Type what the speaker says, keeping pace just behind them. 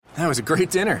That was a great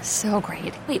dinner. So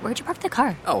great. Wait, where'd you park the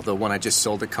car? Oh, the one I just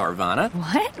sold to Carvana.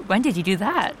 What? When did you do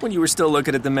that? When you were still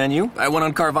looking at the menu. I went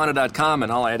on Carvana.com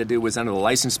and all I had to do was enter the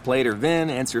license plate or VIN,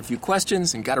 answer a few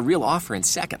questions, and got a real offer in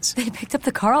seconds. They picked up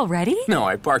the car already? No,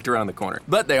 I parked around the corner.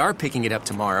 But they are picking it up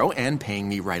tomorrow and paying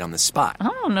me right on the spot.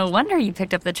 Oh, no wonder you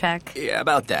picked up the check. Yeah,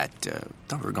 about that.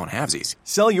 Thought we were going halvesies.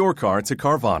 Sell your car to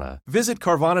Carvana. Visit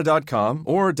Carvana.com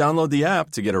or download the app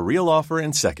to get a real offer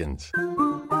in seconds.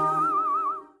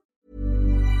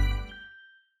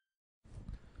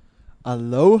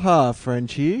 Aloha,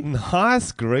 Frenchy.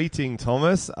 Nice greeting,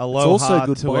 Thomas. Aloha also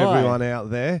to goodbye. everyone out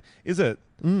there. Is it?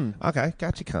 Okay,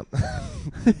 gotcha, cunt.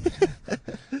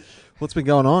 What's been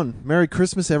going on? Merry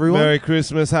Christmas, everyone. Merry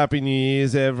Christmas, Happy New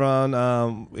Year's,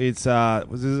 everyone. It's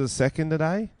was this the second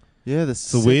today? Yeah,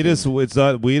 It's the weirdest. It's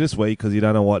the weirdest week because you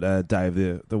don't know what day of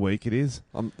the week it is.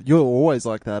 You're always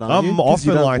like that, aren't you? I'm 'Cause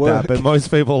you often don't like work. that, but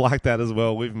most people like that as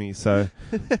well with me. So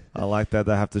I like that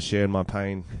they have to share in my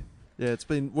pain. Yeah, it's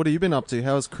been. What have you been up to?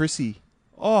 How's Chrissy?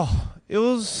 Oh, it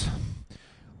was.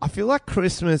 I feel like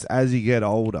Christmas as you get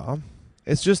older,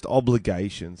 it's just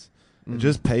obligations.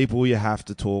 Just people you have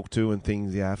to talk to and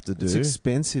things you have to do. It's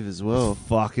expensive as well. It's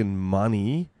fucking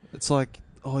money. It's like,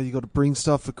 oh, you got to bring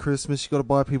stuff for Christmas. You got to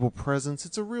buy people presents.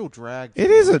 It's a real drag. It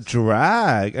is a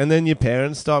drag. And then your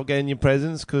parents stop getting you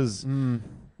presents because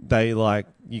they like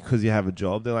because you have a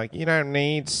job. They're like, you don't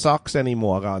need socks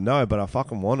anymore. I go, no, but I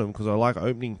fucking want them because I like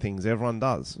opening things. Everyone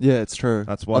does. Yeah, it's true.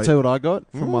 That's why. I'll tell you what I got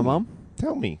from my mum.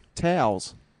 Tell me.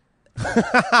 Towels.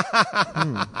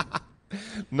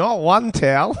 Not one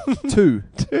towel. Two.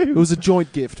 It was a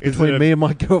joint gift between me and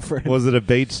my girlfriend. Was it a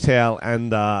beach towel and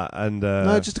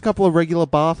No, just a couple of regular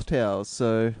bath towels.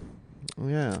 So,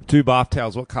 yeah. 2 bath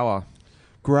towels? What colour?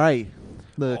 Grey.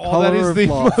 The Oh, colour that is of the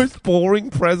life. most boring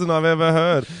present I've ever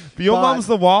heard. But your mum's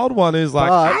the wild one who's like,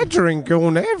 I drink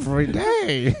one every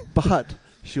day. But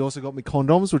she also got me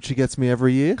condoms, which she gets me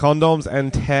every year. Condoms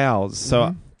and towels.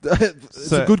 So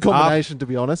it's a good combination, to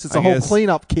be honest. It's a whole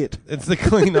clean-up kit. It's the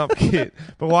clean-up kit.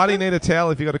 But why do you need a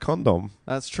towel if you got a condom?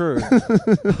 That's true.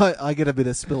 I get a bit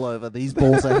of spillover. These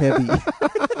balls are heavy.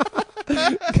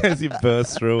 In case you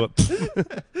burst through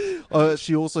it.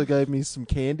 She also gave me some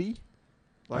candy.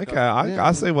 Okay,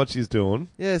 I see what she's doing.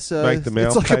 Yeah, so make the mouth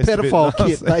it's like a taste pedophile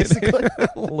bit kit, basically.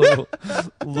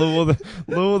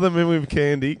 lure them in with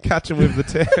candy, catch them with the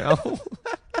towel.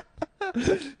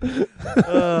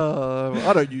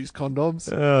 I don't use condoms.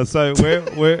 So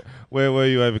where were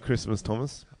you over Christmas,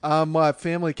 Thomas? My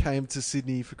family came to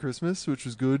Sydney for Christmas, which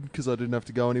was good because I didn't have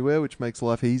to go anywhere, which makes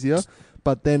life easier.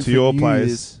 But then to for your New place?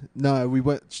 Year's, no, we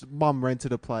went. Mum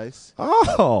rented a place.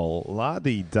 Oh,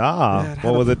 la-di-da. Yeah,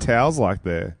 What were the towels like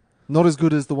there? Not as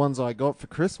good as the ones I got for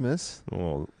Christmas.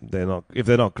 Well, they're not. If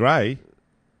they're not grey,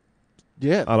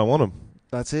 Yeah, I don't want them.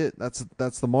 that's it.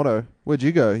 That's the motto. Where'd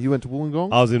you go? You went to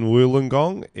Wollongong? I was in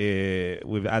Wollongong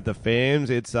at the Fams.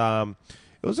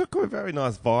 It was a very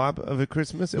nice vibe of a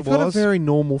Christmas. You've got a very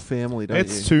normal family, don't you?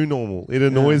 It's too normal. It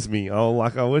annoys me. I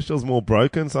wish it was more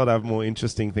broken so I'd have more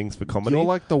interesting things for comedy. You're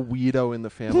like the weirdo in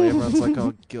the family. Everyone's like,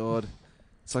 oh god.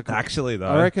 It's like Actually, though,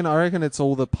 I reckon it's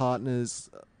all the partners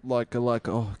are like,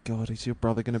 oh god, is your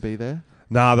brother going to be there?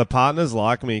 nah, the partners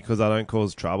like me because I don't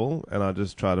cause trouble and I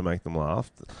just try to make them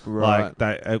laugh. Right. Like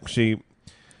they actually.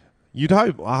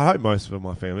 I hope most of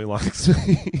my family likes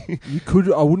me. You could.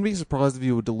 I wouldn't be surprised if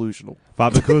you were delusional.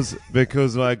 But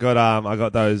because I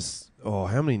got those. Oh,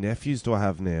 how many nephews do I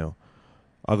have now?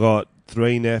 I got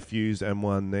 3 nephews and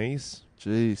 1 niece.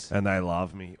 Jeez. And they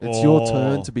love me. It's your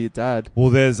turn to be a dad. Well,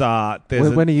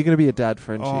 when are you going to be a dad,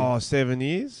 Frenchy? 7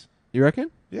 years. You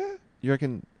reckon? Yeah. You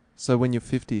reckon? So when you're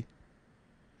 50.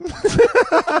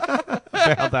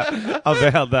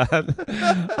 About that.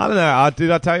 I don't know.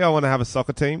 Did I tell you I want to have a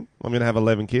soccer team? I'm going to have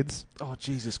 11 kids. Oh,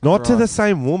 Jesus Christ. Not to the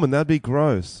same woman. That'd be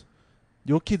gross.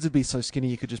 Your kids would be so skinny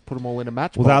you could just put them all in a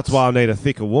matchbox. Well, that's why I need a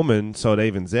thicker woman so it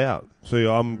evens out. So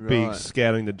I'm big Right.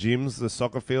 scouting the gyms, the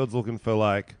soccer fields, looking for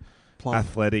like Plump.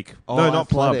 athletic. Oh, no, not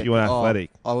plump. athletic. You want Oh,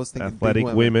 athletic. I was thinking athletic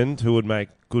big women who would make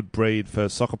good breed for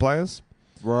soccer players.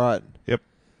 Right. Yep.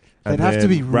 They'd And have to then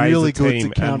be raise really a good team,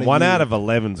 to counter and 1 you. out of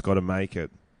 11's got to make it.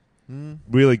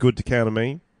 Really good to counter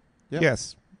me. Yep.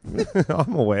 Yes.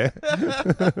 I'm aware.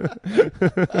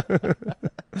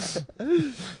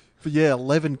 But yeah,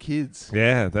 11 kids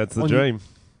Yeah, that's the On dream.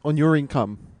 on your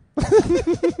income.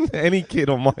 Any kid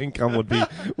on my income would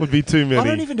be too many. I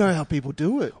don't even know how people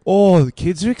do it. Oh, the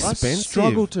kids are I expensive.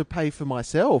 struggle to pay for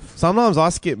myself. Sometimes I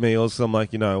skip meals. So I'm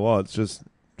like, you know what? It's just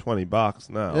 $20.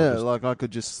 No, Yeah, like I could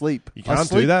just sleep. you I can't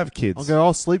sleep. do that with kids.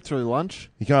 I'll sleep through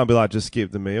lunch. You can't be like, just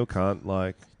skip the meal. Can't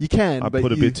like. You can, I but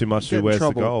put a you bit too much get through. in Where's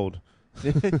the trouble. gold?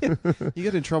 You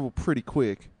get in trouble pretty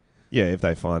quick. Yeah, if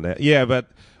they find out. Yeah, but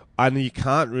and you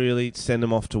can't really send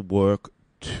them off to work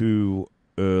too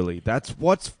early. That's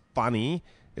what's funny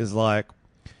is like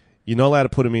you're not allowed to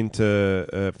put them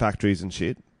into factories and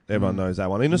shit. Everyone knows that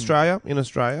one. In Australia,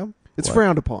 It's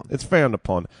frowned upon. It's frowned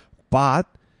upon. But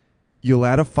you're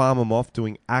allowed to farm them off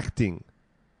doing acting.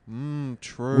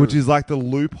 True. Which is like the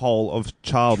loophole of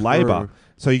child True. labour.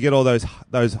 So you get all those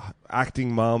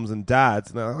acting mums and dads,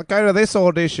 and they're like, go to this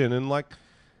audition, and like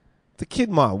the kid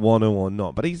might want to or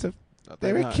not, but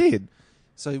they're a kid.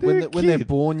 So when they're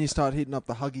born, you start hitting up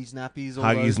the Huggies nappies, all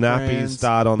Huggies those nappies, brands,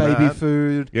 start on baby that.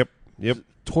 food. Yep.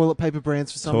 Toilet paper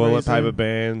brands for some Toilet reason. paper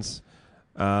bands,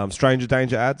 stranger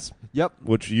danger ads. Yep.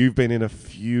 Which you've been in a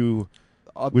few.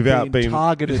 I've Without been being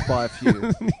targeted by a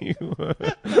few.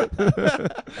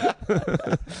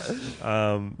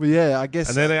 But yeah, I guess.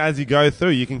 And then as you go through,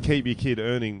 you can keep your kid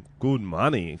earning good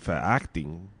money for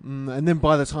acting. And then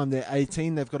by the time they're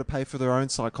 18, they've got to pay for their own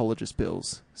psychologist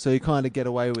bills. So you kind of get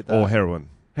away with that. Or heroin.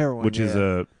 Which is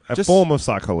a form of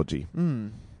psychology.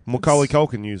 Macaulay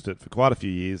Culkin used it for quite a few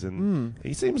years, and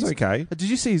he seems okay. Did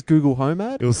you see his Google Home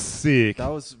ad? It was sick. That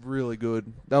was really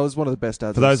good. That was one of the best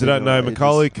ads. For those who don't know,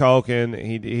 Macaulay Culkin,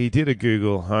 he did a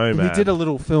Google Home ad. He did a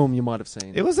little film you might have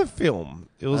seen. It was a film.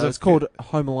 It's called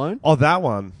Home Alone. Oh, that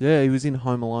one. Yeah, he was in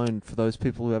Home Alone, for those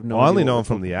people who have no idea. I only know him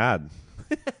from the ad.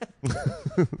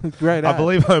 Great ad. I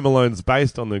believe Home Alone's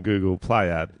based on the Google Play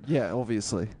ad. Yeah,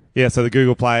 obviously. Yeah, so the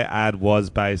Google Play ad was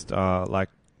based,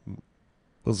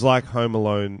 it was like Home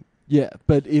Alone. Yeah,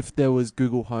 but if there was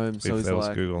Google Home, so If it's there was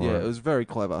like, Google yeah, Home. it was very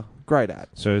clever. Great ad.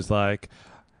 So it's like,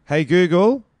 hey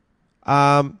Google,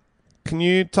 can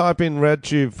you type in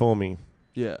RedTube for me?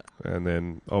 Yeah. And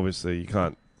then obviously you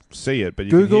can't see it, but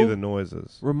you Google, can hear the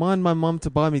noises. Remind my mum to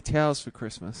buy me towels for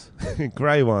Christmas.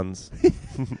 Grey ones.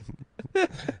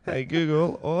 Hey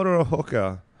Google, order a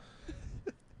hooker.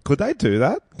 Could they do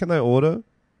that? Can they order?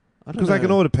 Because they can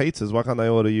order pizzas. Why can't they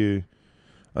order you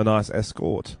a nice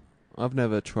escort? I've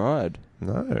never tried.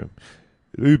 No.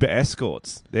 Uber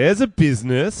escorts. There's a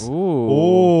business.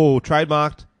 Ooh.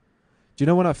 Trademarked. Do you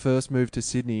know when I first moved to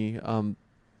Sydney,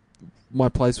 my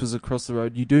place was across the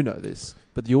road. You do know this,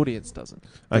 but the audience doesn't.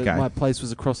 Okay. My place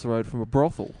was across the road from a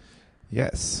brothel.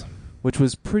 Yes. Which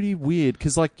was pretty weird,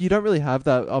 because you don't really have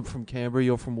that. I'm from Canberra,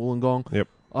 you're from Wollongong. Yep.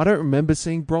 I don't remember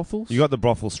seeing brothels. You got the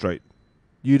Brothel Street.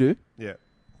 You do? Yeah.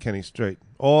 Kenny Street.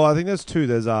 Oh, I think there's two.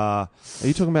 There's Are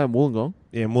you talking about Wollongong?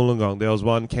 Yeah, Wollongong. There was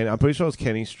one. I'm pretty sure it was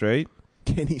Kenny Street.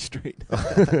 Kenny Street. In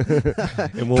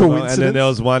Wollongong. And then there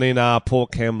was one in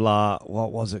Port Kembla.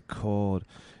 What was it called?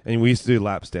 And we used to do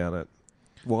laps down it.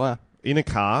 Why? In a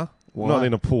car. Why? Not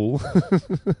in a pool. For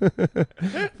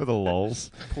the lols.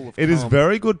 Pool of It is cum.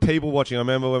 very good people watching. I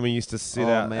remember when we used to sit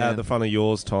out man. the front of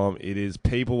yours, Tom. It is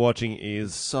people watching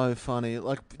is So funny. You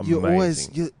amazing. always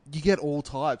you get all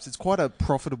types. It's quite a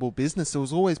profitable business. There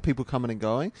was always people coming and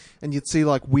going, and you'd see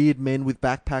weird men with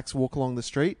backpacks walk along the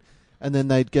street, and then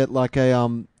they'd get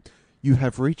you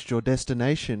have reached your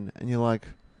destination, and you're like,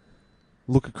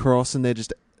 look across, and they're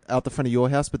just out the front of your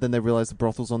house, but then they realize the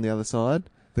brothel's on the other side.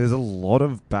 There's a lot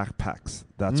of backpacks.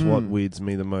 That's what weirds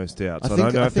me the most out. So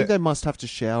I think they must have to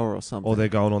shower or something. or they're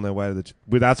going on their way to the.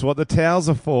 Well, that's what the towels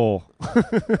are for.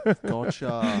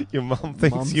 Gotcha. Your mum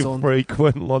thinks Mum's you on-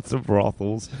 frequent lots of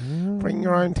brothels. Bring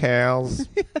your own towels.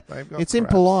 They've got It's crap.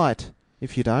 impolite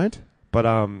if you don't. But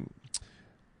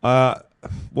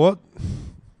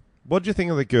what do you think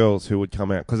of the girls who would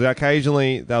come out? Because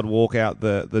occasionally they'd walk out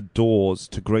the doors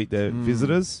to greet their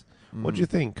visitors. What do you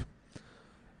think?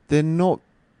 They're not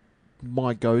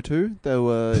my go-to. They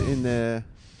were in their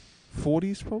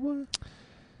 40s probably,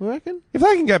 I reckon. If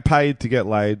they can get paid to get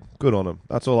laid, good on them.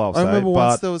 That's all I'll say. I remember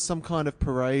once But there was some kind of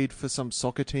parade for some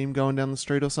soccer team going down the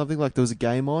street or something. There was a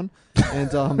game on,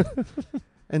 and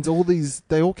and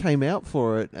they all came out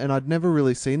for it. And I'd never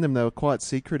really seen them. They were quite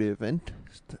secretive, and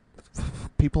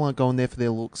people aren't going there for their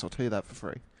looks. I'll tell you that for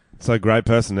free. so great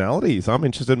personalities. I'm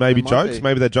interested. Maybe They might jokes. be.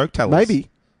 Maybe they're joke tellers. Maybe.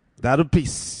 That'd be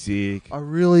sick. I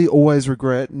really always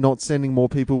regret not sending more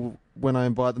people when I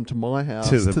invite them to my house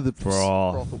To the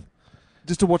brothel.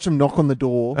 Just to watch them knock on the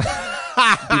door. Be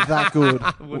that good.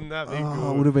 Wouldn't that be It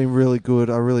good? would have been really good.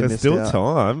 I really There's missed still out.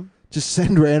 time. Just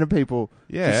send random people.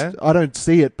 Yeah. I don't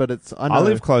see it, but I know. I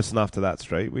live close enough to that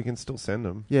street. We can still send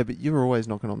them. Yeah, but you're always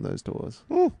knocking on those doors.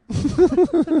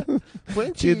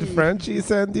 Did Frenchy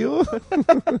send you?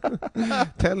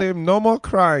 Tell him no more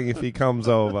crying if he comes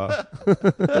over.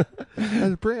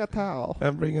 And bring a towel.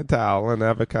 And bring a towel and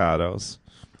avocados.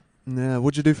 Yeah,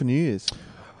 what'd you do for New Year's?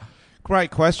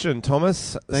 Great question,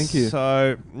 Thomas. Thank you.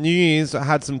 So, New Year's, I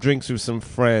had some drinks with some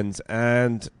friends,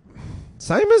 and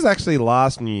same as actually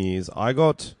last New Year's, I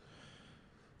got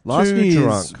Last too New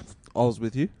Year's, drunk. I was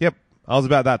with you. Yep. I was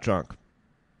about that drunk.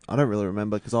 I don't really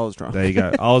remember because I was drunk. There you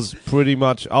go. I was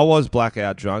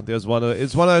blackout drunk. It's one of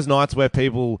those nights where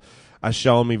people are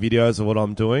showing me videos of what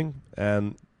I'm doing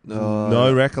and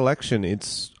no recollection.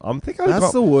 That's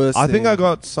the worst. I think I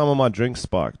got some of my drinks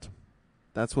spiked.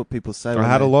 That's what people say. I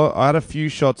had a few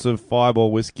shots of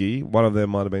Fireball whiskey. One of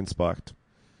them might have been spiked.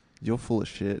 You're full of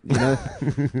shit. You know,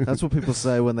 that's what people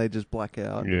say when they just black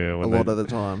out. Yeah, a lot of the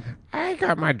time. I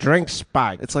got my drink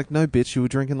spiked. It's like, no, bitch, you were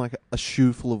drinking like a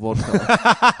shoe full of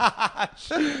vodka.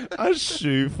 A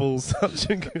shoe full, such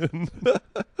a good.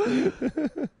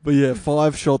 But yeah,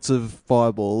 5 shots of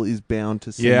Fireball is bound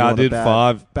to. Yeah, I did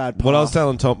 5. Bad path. What I was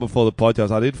telling Tom before the podcast,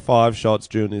 I did 5 shots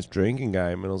during this drinking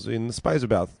game, and it was in the space of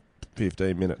about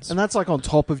 15 minutes. And that's like on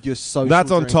top of your social. That's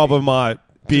on drinking. top of my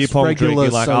beer Just pong regular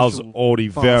drinking. Like I was social already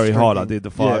fast very hot. I drinking. did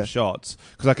the 5 shots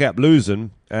because I kept losing,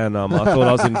 and I thought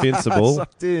I was invincible.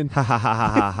 Sucked in. Ha ha ha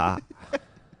ha ha.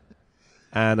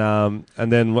 And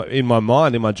then in my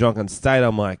mind, in my drunken state,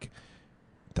 I'm like,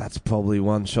 that's probably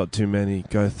 1 shot too many.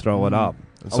 Go throw it up.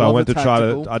 And so I went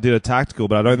to I did a tactical,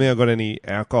 but I don't think I got any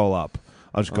alcohol up.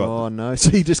 I just got. Oh no! So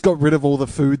you just got rid of all the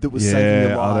food that was saving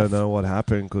your life. I don't know what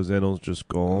happened because then it was just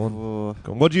gone. Oh.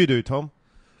 What did you do, Tom?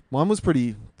 Mine was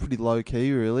pretty low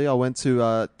key, really. I went to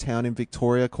a town in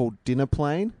Victoria called Dinner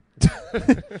Plane,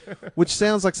 which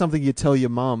sounds like something you'd tell your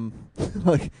mum,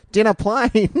 like Dinner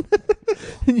Plane,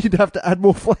 and you'd have to add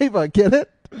more flavour. Get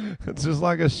it? It's just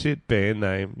like a shit band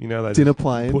name, you know. They Dinner just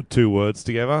Plane. Put 2 words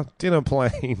together. Dinner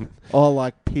Plane. Oh,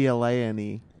 like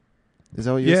PLANE. Is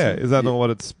that what you're saying? Is that not what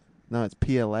it's? No, it's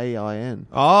PLAIN.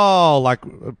 Oh, like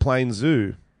Plain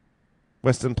Zoo,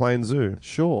 Western Plain Zoo.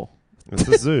 Sure. It's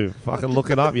the zoo. Fucking look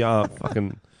it up, yeah.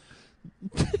 Fucking.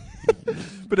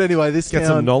 But anyway, this Get town...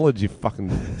 some knowledge, you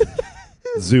fucking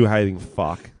zoo-hating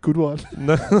fuck. Good one.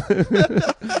 No.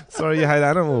 Sorry you hate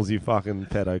animals, you fucking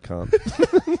pedo cunt.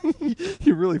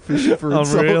 You're really fishing for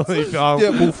insults.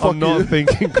 I'm not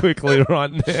thinking quickly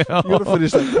right now. You got to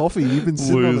finish that coffee. You've been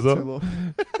sitting Loser. on it too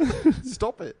long.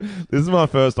 Stop it. This is my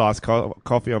first iced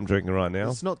coffee I'm drinking right now.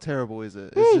 It's not terrible, is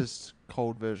it? It's just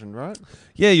cold version, right?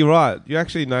 Yeah, you're right. You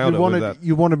actually nailed with that.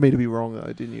 You wanted me to be wrong,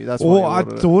 though, didn't you? That's why I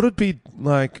thought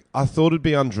it'd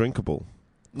be undrinkable.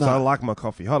 No. So I like my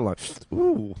coffee hot. I'm like,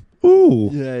 ooh.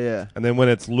 Yeah. And then when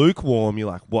it's lukewarm,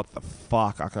 you're like, what the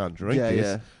fuck? I can't drink this.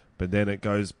 Yeah. But then it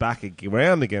goes back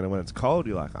around again, and when it's cold,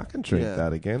 you're like, I can drink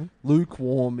that again.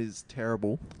 Lukewarm is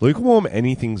terrible. Lukewarm,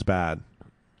 anything's bad.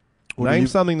 Name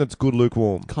something that's good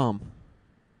lukewarm. Come.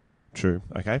 True.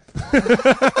 Okay.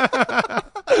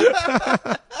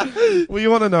 Well,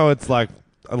 you want to know it's like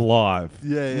alive.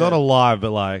 Yeah. Not alive,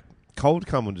 but like cold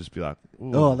cum would just be like,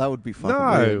 ooh. Oh, that would be fucking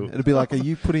weird. It'd be like, are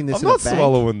you putting this I'm in not a bag?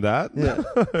 swallowing that. Yeah.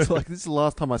 It's like, this is the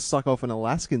last time I suck off an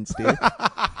Alaskan steer.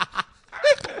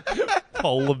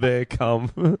 Polar bear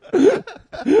cum.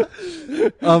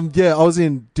 Yeah, I was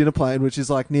in Dinner Plane, which is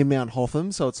like near Mount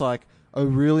Hotham, so it's like a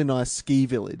really nice ski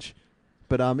village.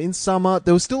 But in summer,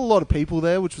 there was still a lot of people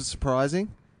there, which was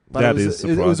surprising. But That is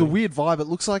surprising. It was a weird vibe. It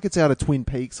looks like it's out of Twin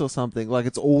Peaks or something. Like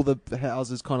it's all the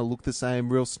houses kind of look the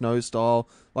same, real snow style,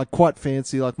 like quite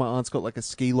fancy. Like my aunt's got like a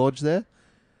ski lodge there.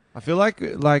 I feel like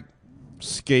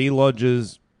ski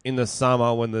lodges in the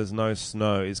summer when there's no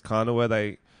snow is kind of where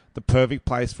the perfect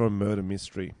place for a murder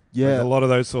mystery. Yeah. Like a lot of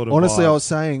those sort of Honestly, vibes. I was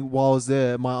saying while I was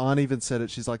there, my aunt even said it.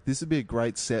 She's like, this would be a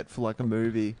great set for like a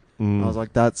movie. I was like,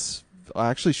 I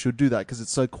actually should do that because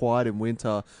it's so quiet in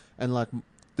winter and like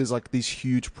there's like these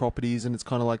huge properties and it's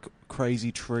kind of like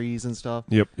crazy trees and stuff.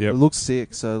 Yep. It looks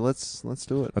sick, so let's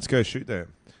do it. Let's go shoot there.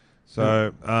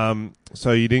 So,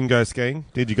 so you didn't go skiing?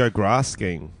 Did you go grass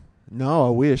skiing? No, I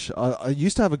wish. I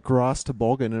used to have a grass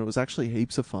toboggan and it was actually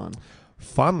heaps of fun.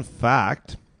 Fun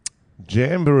fact,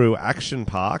 Jamboree Action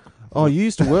Park. Oh, you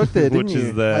used to work there, didn't which you?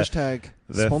 is the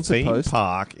Sponsored theme post.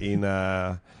 park in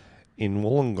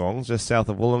Wollongong, just south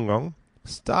of Wollongong.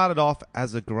 Started off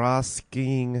as a grass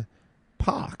skiing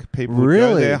park. People would go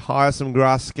Really? there, hire some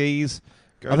grass skis,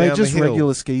 go Are they down just the hill.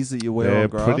 regular skis that you wear They're on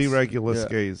grass? pretty regular Yeah.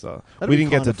 skis. That'd We be didn't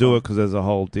get kinda to do fun. it because there's a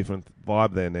whole different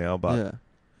vibe there now. But Yeah.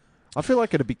 I feel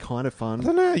like it'd be kind of I fun.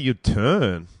 don't know how you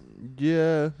turn.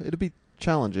 Yeah, it'd be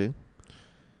challenging.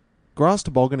 Grass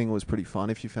tobogganing was pretty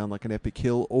fun if you found like an epic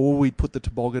hill, or we'd put the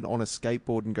toboggan on a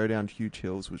skateboard and go down huge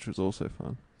hills, which was also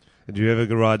fun. Did you ever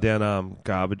go ride down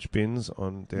garbage bins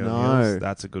on down No. hills?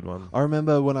 That's a good one. I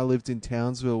remember when I lived in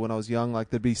Townsville when I was young, like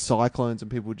there'd be cyclones and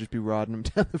people would just be riding them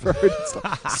down the road and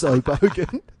stuff. So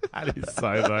bogan. That is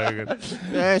so bogan.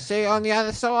 Yeah, see you on the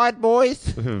other side, boys.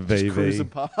 Just cruising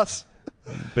VV. past.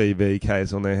 BB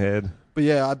case on their head. But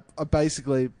yeah, I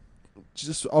basically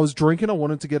I was drinking. I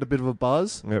wanted to get a bit of a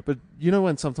buzz. Yep. But you know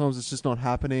when sometimes it's just not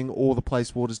happening, or the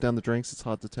place waters down the drinks. It's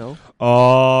hard to tell.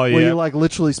 Oh yeah. Where you like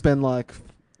literally spend like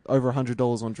over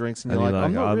 $100 on drinks, and you're like,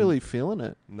 I'm not I'm- really feeling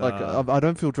it. Nah. Like I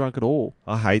don't feel drunk at all.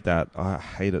 I hate that. I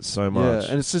hate it so much.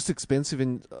 Yeah, and it's just expensive,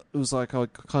 and it was like I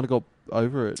kind of got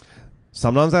over it.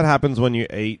 Sometimes that happens when you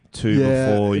eat too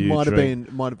before you might drink.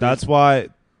 Have been. That's why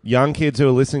young kids who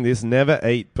are listening to this, never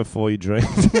eat before you drink.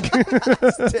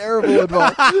 It's terrible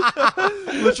advice.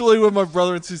 Literally, when my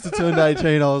brother and sister turned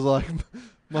 18, I was like,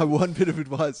 my one bit of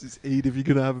advice is eat if you're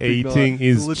going to have a big night. Eating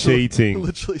is cheating.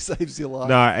 Literally saves your life.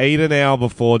 No, eat an hour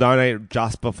before. Don't eat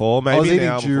just before. Maybe I was an eating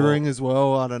hour during before. as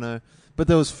well. I don't know. But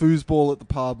there was foosball at the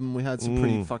pub, and we had some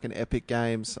pretty fucking epic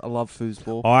games. I love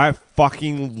foosball. I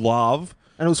fucking love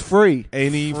And it was free.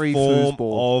 any Free form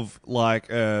foosball. of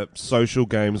like social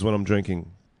games when I'm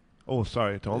drinking. Oh,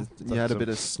 sorry, Tom. You had a bit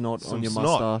of snot Some on your snot.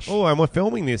 mustache. Oh, and we're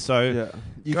filming this, so Yeah.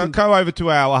 You go, can, go over to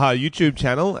our YouTube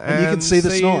channel and you can see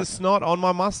the snot. on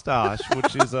my mustache,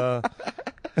 which is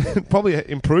probably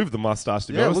improved the mustache,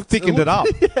 to be yeah, honest. Thickened it up.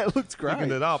 Yeah, it looks great.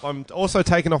 Thickened it up. I'm also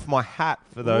taking off my hat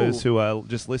for those who are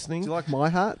just listening. Do you like my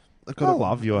hat? I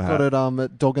love your hat. Got it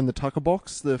at Dog in the Tucker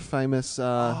Box, the famous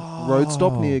road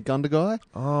stop near Gundagai.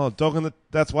 Oh,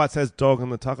 that's why it says Dog in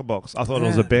the Tucker Box. I thought it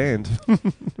was a band.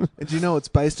 And do you know it's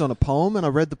based on a poem? And I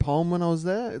read the poem when I was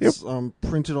there. It's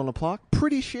printed on a plaque.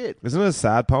 Pretty shit. Isn't it a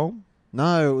sad poem?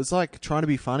 No, it was like trying to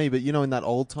be funny, but you know, in that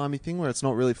old timey thing where it's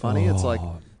not really funny, it's like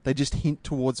they just hint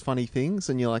towards funny things,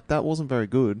 and you're like, that wasn't very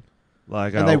good.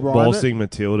 Like, And they rhyme it? Bossing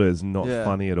Matilda is not Yeah.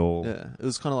 funny at all. Yeah, it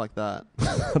was kind of like that.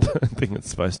 I don't think it's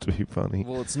supposed to be funny.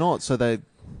 Well, it's not, so they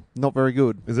not very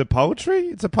good. Is it poetry?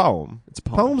 It's a poem. It's a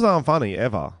poem. Poems aren't funny,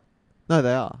 ever. No,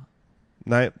 they are.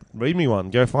 Nate, read me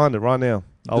one. Go find it right now.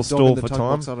 I'll The Dog stall in the for Tucker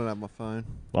time. Box, I don't have my phone.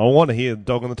 I want to hear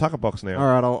Dog in the Tucker Box now. All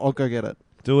right, I'll go get it.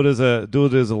 Do it as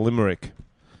a limerick.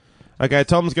 Okay,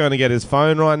 Tom's going to get his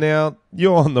phone right now.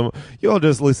 You're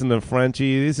just listening to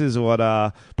Frenchy. This is what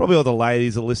probably all the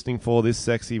ladies are listening for. This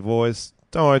sexy voice.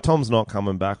 Don't worry, Tom's not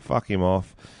coming back. Fuck him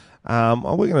off. We're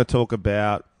going to talk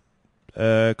about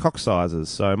cock sizes.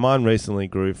 So mine recently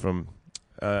grew from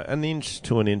an inch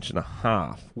to an inch and a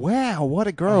half. Wow, what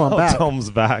a grow! I'm Oh, back.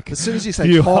 Tom's back. As soon as you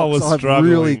say I cocks, was I've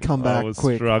struggling. really come back I was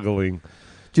quick. struggling.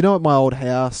 Do you know at my old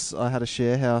house, I had a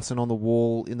share house, and on the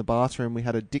wall in the bathroom we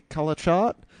had a dick colour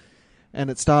chart, and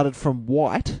it started from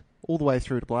white all the way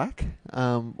through to black,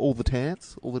 all the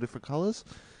tans, all the different colours.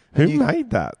 Who And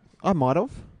made that? I might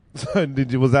have. So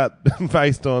was that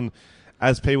based on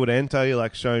as people would enter, you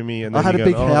like show me, and then I had you a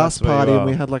go, big "Oh, house that's where you party, and are."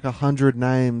 we had like 100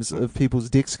 names of people's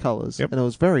dicks colours, Yep. and it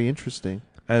was very interesting.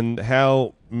 And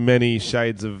how many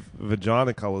shades of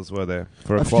vagina colours were there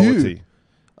for A equality? few.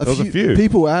 There was a few.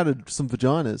 People added some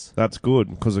vaginas. That's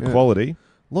good because of Yeah. quality.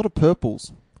 A lot of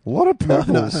purples. A lot of No,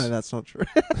 purples. no, that's not true.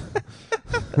 I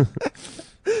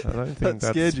don't think That that's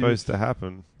scared you. supposed to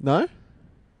happen. No?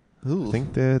 Ooh, I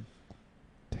think they're.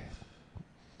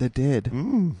 they're dead.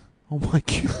 Mm. Oh my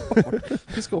god.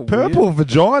 This got Purple weird.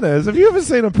 vaginas. Have you ever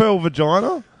seen a purple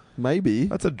vagina? Maybe.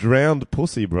 That's a drowned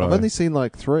pussy, bro. I've only seen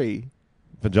like 3.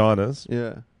 Vaginas.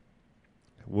 Yeah.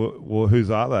 Whose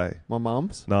are they? My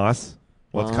mum's. Nice.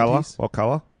 What My colour? aunties. What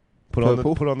colour?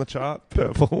 Purple. Put on the chart.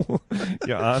 Purple.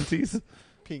 Your aunties.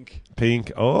 Pink.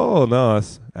 Pink. Oh,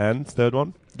 nice. And third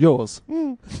one. Yours.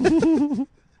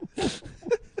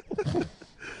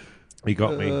 You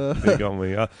got me. You got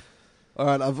me.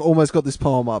 Alright, I've almost got this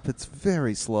poem up. It's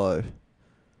very slow.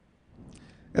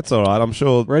 It's all right. I'm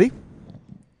sure. Ready?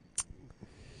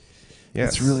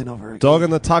 Yes. It's really not very Dog good.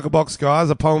 in the Tucker Box, guys.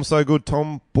 A poem so good,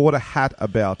 Tom bought a hat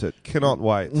about it. Cannot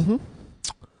wait. Mm-hmm.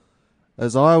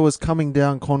 As I was coming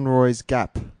down Conroy's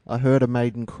Gap, I heard a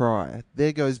maiden cry.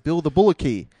 There goes Bill the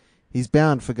Bullocky. He's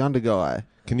bound for Gundagai.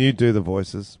 Can you do the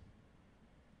voices?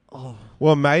 Oh.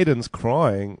 Well, Maiden's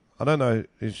crying. I don't know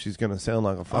if she's going to sound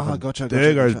like a fucking... gotcha,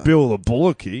 There goes gotcha. Bill the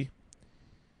Bullocky.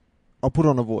 I'll put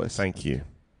on a voice. Thank you.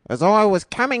 As I was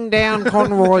coming down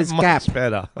Conroy's Gap, Much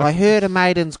better. I heard a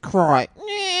maiden's cry.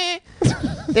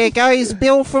 There goes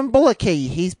Bill from Bullocky.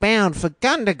 He's bound for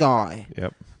Gundagai.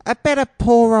 Yep. I bet a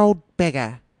poor old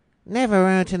beggar never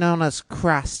earned an honest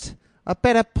crust. I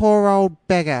bet a poor old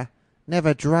beggar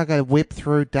never drug a whip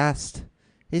through dust.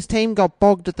 His team got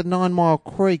bogged at the 9 Mile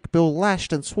Creek. Bill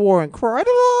lashed and swore and cried,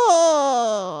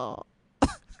 "Oh!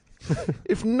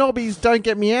 If Nobbies don't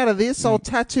get me out of this, I'll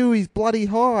tattoo his bloody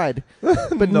hide."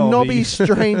 But Nobby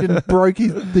strained and broke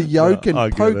the yoke I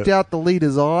and get poked it. out the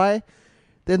leader's eye.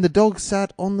 Then the dog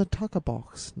sat on the Tucker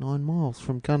Box, 9 miles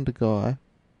from Gundagai.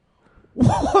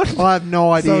 What? I have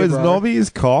no idea, So is bro. Nobby his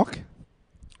cock?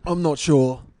 I'm not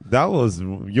sure. That was...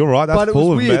 You're right. But That's it full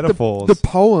was of weird. metaphors. The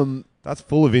poem That's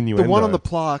full of innuendo. The one on the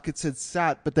plaque, it said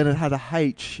sat, but then it had a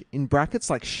H in brackets,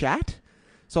 like shat.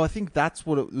 So I think that's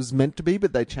what it was meant to be,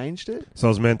 but they changed it. So it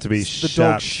was meant to be The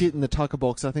dog shit in the tucker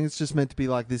box. I think it's just meant to be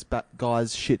like this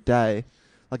guy's shit day.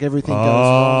 Like everything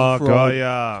goes wrong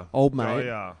for old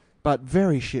mate. But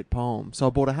very shit poem. So I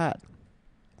bought a hat.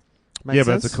 Makes sense?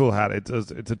 But it's a cool hat. It's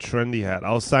a trendy hat.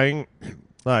 I was saying,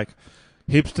 like,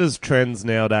 hipsters' trends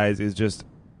nowadays is just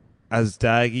as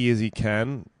daggy as you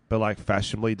can, but like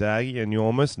fashionably daggy, and you're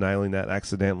almost nailing that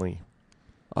accidentally.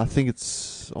 I think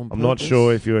it's on purpose. I'm not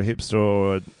sure if you're a hipster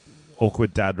or an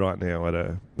awkward dad right now at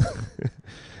a...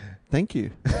 Thank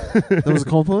you. That was a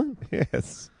compliment?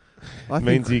 Yes. It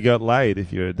means you got laid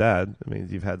if you're a dad. It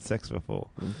means you've had sex before.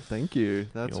 Thank you.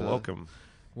 You're welcome.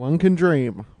 One can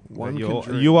dream.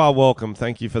 You are welcome.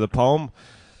 Thank you for the poem.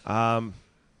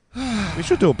 We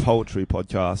should do a poetry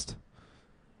podcast.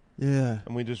 Yeah.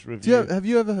 And we just review. Have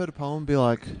you ever heard a poem and be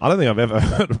like... I don't think I've ever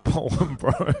heard a poem,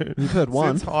 bro. You've heard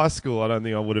one? Since high school, I don't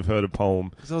think I would have heard a poem.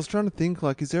 Because I was trying to think,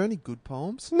 like, is there any good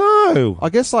poems? No. I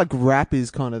guess, like, rap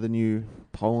is kind of the new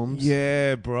poems.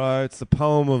 Yeah, bro. It's the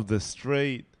poem of the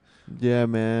street. Yeah,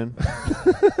 man.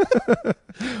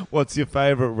 What's your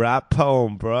favorite rap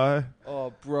poem, bro?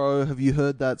 Oh, bro, have you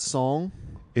heard that song?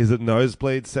 Is it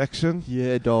Nosebleed Section?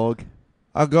 Yeah, dog.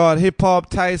 I got hip-hop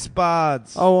taste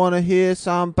buds. I want to hear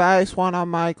some bass when I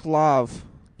make love.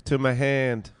 To my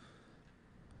hand.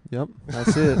 Yep,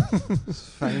 that's it. It's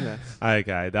famous.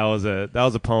 Okay, that was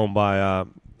a poem by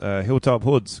Hilltop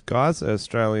Hoods, guys,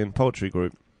 Australian poetry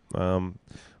group.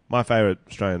 My favourite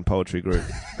Australian poetry group.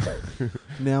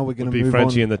 Now we're going to be move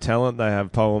Frenchy on. and the Talent. They have a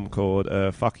poem called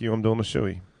 "Fuck You, I'm Doing a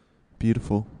Shoey."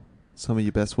 Beautiful. Some of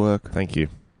your best work. Thank you.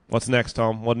 What's next,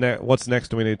 Tom? What's next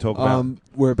do we need to talk about?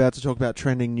 We're about to talk about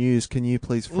trending news. Can you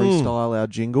please freestyle our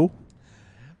jingle?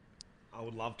 I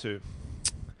would love to.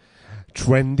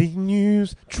 Trending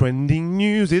news,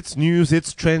 it's news,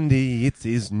 it's trendy, it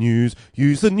is news,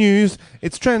 use the news,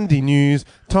 it's trendy news,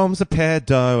 Tom's a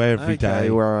pedo every day. Okay,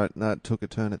 well, that took a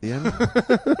turn at the end.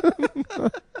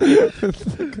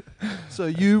 So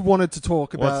you wanted to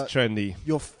talk about what's trendy?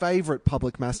 Your favourite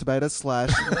public masturbator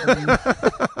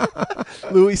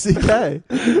 / Louis C.K.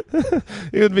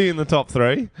 He would be in the top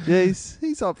 3. Yeah,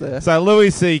 he's up there. So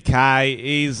Louis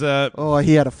C.K. is...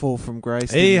 he had a fall from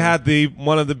grace. He had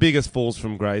one of the biggest falls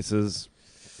from graces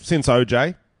since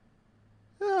OJ.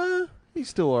 He's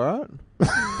still alright.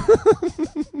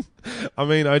 I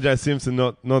mean, OJ Simpson,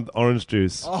 not orange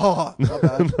juice. Oh, not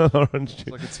bad. Not orange juice.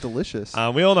 Like it's delicious.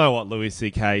 We all know what Louis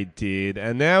C.K. did,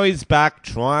 and now he's back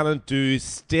trying to do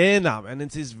stand-up, and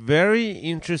it's this very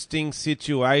interesting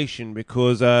situation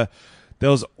because there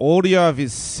was audio of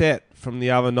his set from the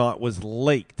other night was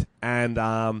leaked, and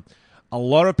a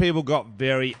lot of people got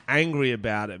very angry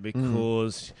about it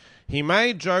because he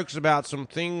made jokes about some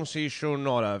things he should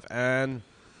not have, and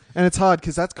it's hard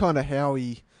because that's kind of how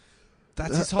he...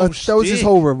 That's his whole that was his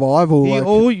whole revival. He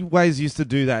always used to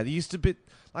do that. He used to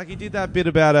he did that bit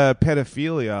about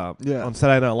pedophilia on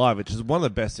Saturday Night Live, which is one of the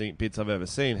best bits I've ever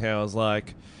seen. How it was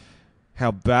like,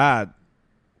 how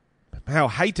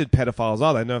hated pedophiles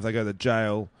are. They know if they go to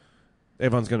jail,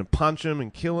 everyone's going to punch them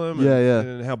and kill them.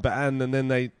 And how bad, and then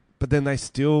they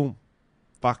still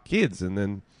fuck kids,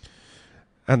 and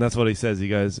that's what he says. He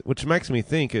goes, which makes me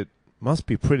think it must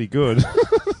be pretty good.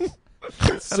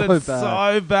 So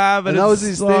bad, but that was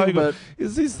his thing. But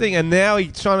it's his thing, and now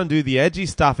he's trying to do the edgy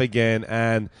stuff again,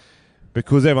 and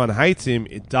because everyone hates him,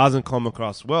 it doesn't come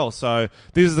across well. So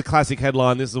this is the classic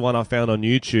headline. This is the one I found on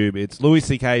YouTube. It's Louis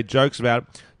C.K. jokes about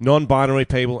non-binary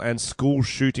people and school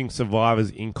shooting survivors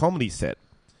in comedy set.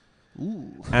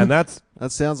 Ooh. And that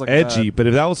sounds like edgy. But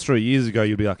if that was 3 years ago,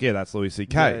 you'd be like, yeah, that's Louis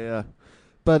C.K. Yeah.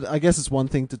 But I guess it's one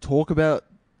thing to talk about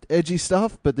edgy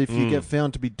stuff, but if you get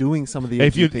found to be doing some of the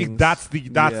edgy things... That's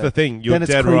the thing. You're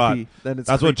dead creepy. right. That's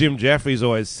creepy. What Jim Jeffries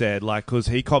always said, like, because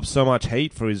he cops so much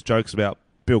hate for his jokes about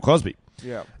Bill Cosby.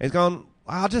 Yeah. He's going,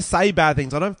 I'll just say bad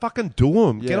things. I don't fucking do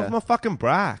them. Yeah. Get off my fucking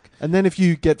back. And then if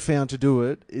you get found to do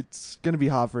it, it's going to be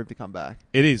hard for him to come back.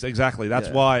 It is, exactly. That's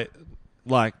why,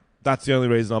 like, that's the only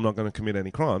reason I'm not going to commit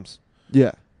any crimes.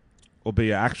 Yeah. Or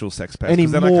be an actual sex pest.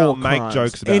 Because then I can't make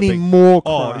jokes about more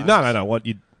crimes. Oh, no. What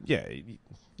you... Yeah...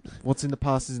 What's in the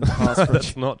past is in the past.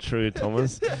 That's not true,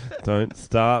 Thomas. Don't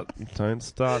start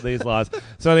these lies.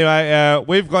 So anyway,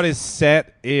 we've got his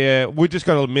set here. We just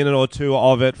got a minute or two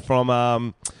of it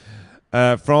from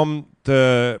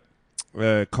the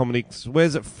comedy.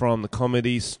 Where's it from? The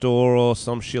Comedy Store or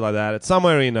some shit like that. It's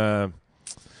somewhere in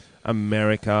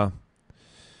America.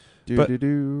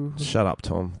 Shut up,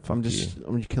 Tom. I'm just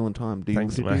killing time.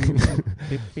 Thanks,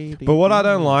 mate. But what I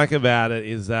don't like about it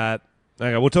is that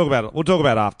Okay, we'll talk about it. We'll talk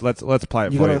about it after. Let's play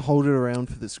it You for got you. to hold it around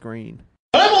for the screen.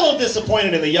 But I'm a little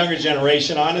disappointed in the younger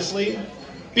generation, honestly,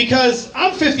 because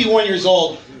I'm 51 years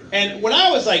old, and when I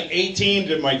was like 18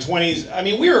 to my 20s, I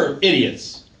mean, we were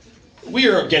idiots. We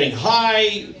were getting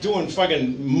high, doing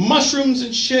fucking mushrooms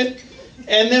and shit,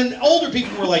 and then older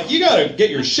people were like, you gotta get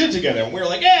your shit together, and we were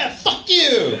like, yeah, fuck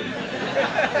you!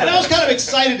 And I was kind of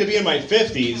excited to be in my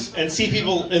 50s and see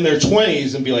people in their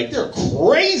 20s and be like, they're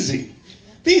crazy.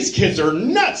 These kids are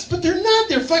nuts, but they're not.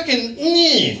 They're fucking,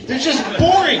 they're just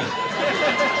boring.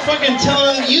 Fucking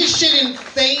telling them, you shouldn't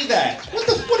say that.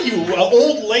 What are you, an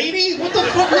old lady? What the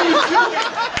fuck are you doing?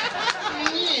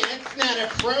 That's not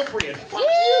appropriate. Fuck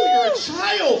you, you're a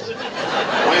child.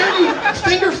 Why aren't you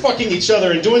finger fucking each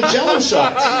other and doing jello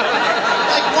shots?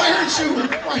 Like, why aren't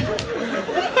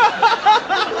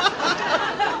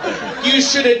you... You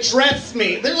should address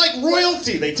me. They're like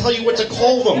royalty. They tell you what to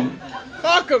call them.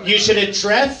 You should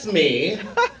address me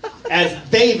as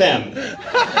they, them.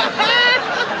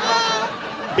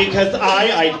 Because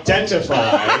I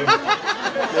identify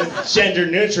as gender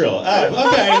neutral.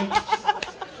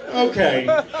 Oh, okay.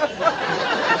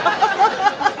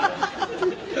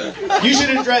 You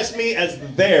should address me as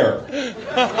there.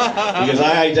 Because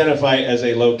I identify as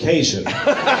a location.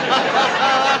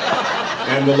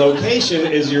 And the location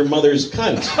is your mother's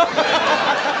cunt.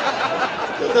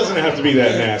 It doesn't have to be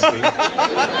that nasty.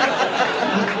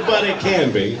 But it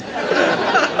can be.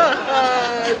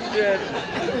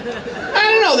 I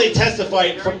don't know, they testify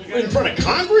in front of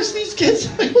Congress, these kids?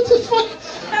 Like, what the fuck?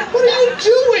 What are you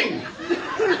doing?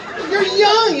 You're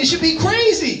young, you should be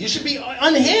crazy. You should be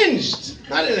unhinged.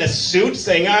 Not in a suit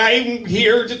saying, I'm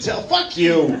here to tell, fuck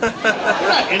you. You're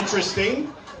not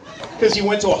interesting. Because you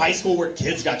went to a high school where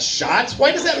kids got shot?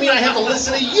 Why does that mean I have to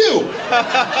listen to you?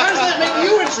 How does that make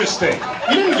you interesting?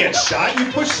 You didn't get shot.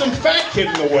 You pushed some fat kid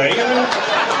in the way. And then,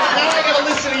 now I gotta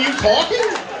listen to you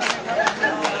talking?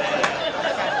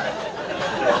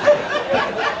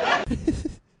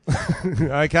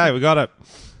 Okay, we got it.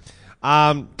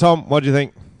 Tom, what do you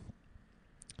think?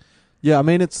 Yeah, I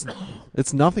mean, it's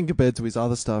nothing compared to his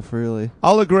other stuff, really.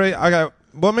 I'll agree. Okay,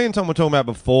 what me and Tom were talking about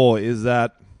before is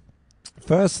that,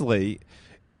 firstly,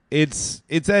 it's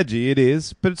edgy, it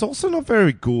is, but it's also not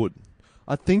very good.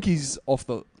 I think he's off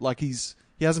the... Like, he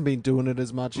hasn't been doing it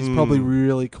as much. He's probably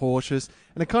really cautious.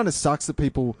 And it kind of sucks that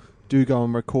people do go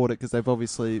and record it because they've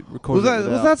obviously recorded it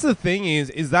without. Well, that's the thing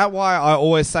is that why I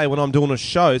always say when I'm doing a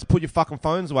show is put your fucking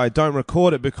phones away, don't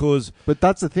record it, because... But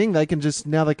that's the thing, they can just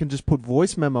put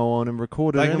voice memo on and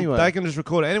record it anyway. They can just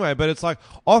record it anyway, but it's like,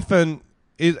 often,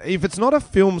 if it's not a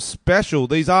film special,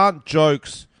 these aren't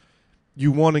jokes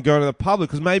you want to go to the public,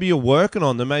 because maybe you're working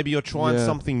on them, maybe you're trying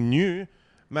something new,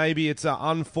 maybe it's an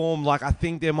unformed, like, I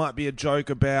think there might be a joke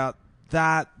about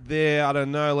that there, I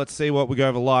don't know, let's see what we go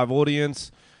over live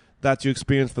audience. That's your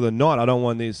experience for the night. I don't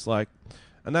want this, like...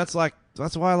 And that's why,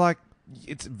 like,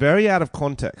 it's very out of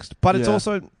context. But it's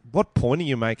also, what point are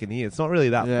you making here? It's not really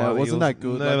that funny. Yeah, it wasn't that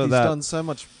good. Like, he's done so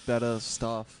much better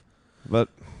stuff. But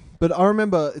I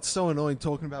remember, it's so annoying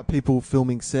talking about people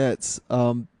filming sets.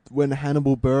 When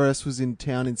Hannibal Buress was in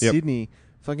town in Sydney,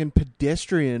 fucking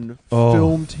Pedestrian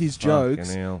filmed his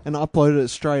jokes and uploaded it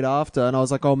straight after. And I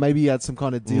was like, oh, maybe he had some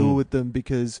kind of deal with them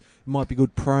because it might be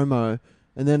good promo.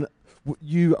 And then...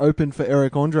 You opened for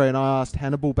Eric Andre, and I asked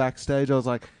Hannibal backstage. I was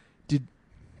like, "Did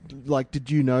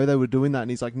you know they were doing that?"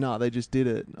 And he's like, "No, they just did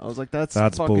it." I was like, "That's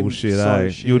fucking bullshit, so eh?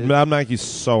 shit." That'd make you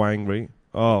so angry.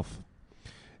 Oh,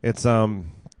 it's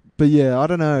But yeah, I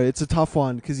don't know. It's a tough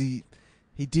one because he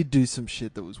did do some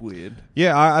shit that was weird.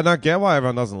 Yeah, I don't get why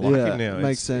everyone doesn't like him now. It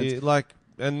makes sense.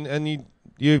 And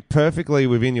you're perfectly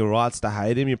within your rights to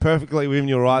hate him. You're perfectly within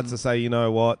your rights to say, you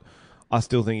know what, I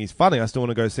still think he's funny. I still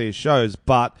want to go see his shows,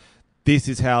 but this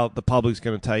is how the public's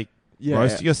going to take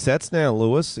most of your sets now,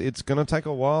 Lewis. It's going to take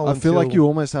a while. I feel like you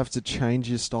almost have to change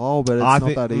your style, but it's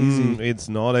not that easy. It's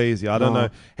not easy. I don't know.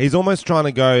 He's almost trying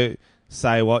to go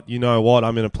say, you know what,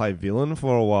 I'm going to play villain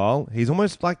for a while. He's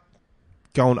almost like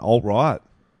going alt-right.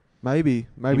 Maybe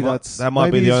that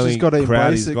might be the only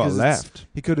crowd he's got left.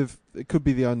 It could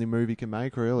be the only move he can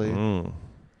make, really.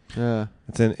 Yeah.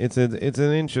 It's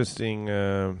an interesting...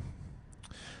 I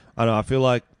don't know. I feel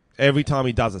like every time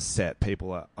he does a set,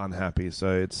 people are unhappy.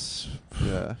 So it's...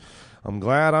 Yeah. I'm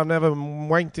glad I've never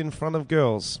wanked in front of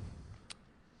girls.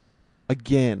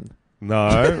 Again. No,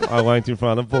 I wanked in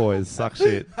front of boys. Suck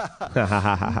shit.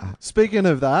 Speaking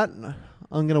of that,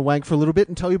 I'm going to wank for a little bit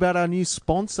and tell you about our new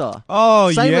sponsor.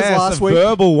 Oh, Same as last week.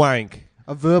 Verbal wank.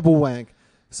 A verbal wank.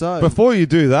 So before you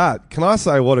do that, can I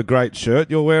say what a great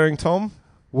shirt you're wearing, Tom?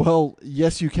 Well,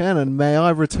 yes, you can, and may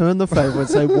I return the favour and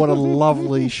say what a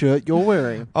lovely shirt you're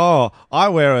wearing. Oh, I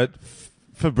wear it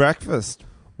for breakfast.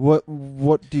 What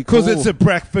do you call? Because it's a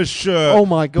breakfast shirt. Oh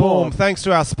my God. Boom. Thanks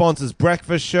to our sponsors,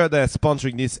 Breakfast Shirt. They're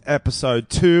sponsoring this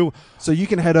episode too. So you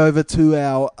can head over to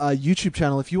our YouTube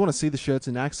channel if you want to see the shirts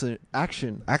in action.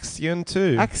 Axion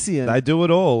too. Axion. They do it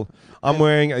all. I'm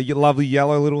wearing a lovely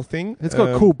yellow little thing. It's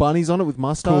got cool bunnies on it with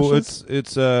mustaches. Cool.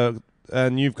 It's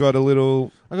and you've got a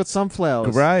little I got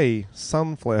sunflowers. grey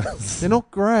sunflowers. They're not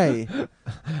grey.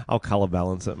 I'll colour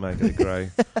balance it, make it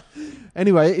grey.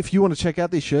 Anyway, if you want to check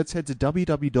out these shirts, head to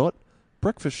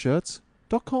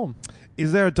www.breakfastshirts.com.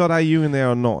 Is there a .au in there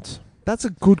or not? That's a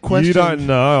good question. You don't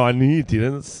know. I knew you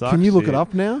didn't. It sucks. Can you look it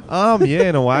up now? Yeah,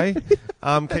 in a way.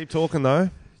 Keep talking though.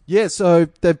 Yeah, so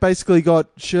they've basically got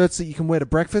shirts that you can wear to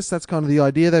breakfast. That's kind of the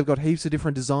idea. They've got heaps of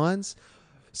different designs.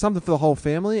 Something for the whole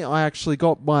family. I actually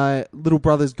got my little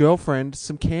brother's girlfriend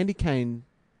some candy cane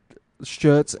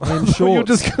shirts and shorts. You're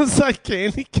just going to say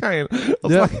candy cane. I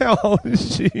was like, how old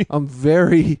is she? I'm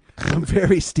very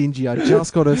stingy. I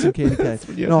just got her some candy cane.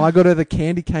 Yeah. No, I got her the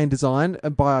candy cane design,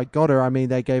 and by I got her, I mean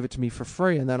they gave it to me for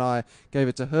free, and then I gave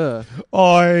it to her.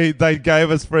 Oh, they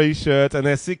gave us free shirts, and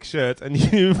they're 6 shirts, and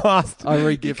you must. I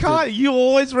re-gifted. You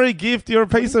always re-gift. You're a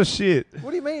piece of shit. What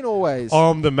do you mean always?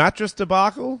 The mattress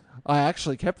debacle. I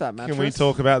actually kept that mattress. Can we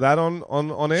talk about that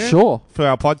on air? Sure. For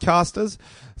our podcasters.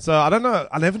 So I don't know.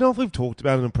 I never know if we've talked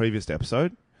about it in a previous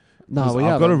episode. No, I've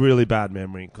haven't. got a really bad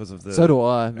memory because of the. So do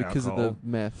I, because alcohol. of the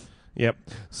meth. Yep.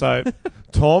 So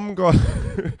Tom got.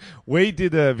 We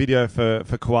did a video for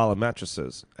Koala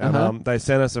mattresses, and they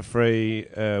sent us a free.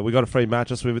 We got a free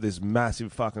mattress with it. This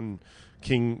massive fucking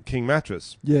king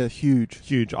mattress. Yeah,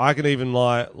 huge. I can even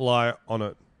lie on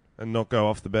it and not go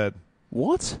off the bed.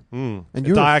 What? And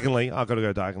you're diagonally. I've got to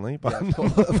go diagonally, but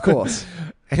of course.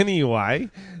 Anyway,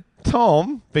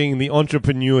 Tom, being the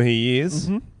entrepreneur he is,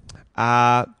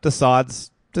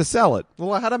 decides to sell it.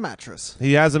 Well, I had a mattress.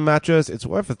 He has a mattress. It's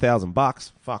worth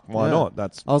 $1,000. Fuck, why not? I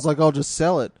was like, I'll just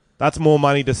sell it. That's more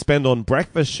money to spend on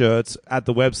breakfast shirts at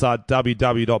the website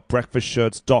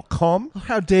www.breakfastshirts.com.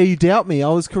 How dare you doubt me? I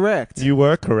was correct. You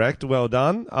were correct. Well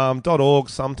done. .org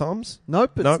sometimes.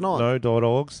 Nope, it's not. No,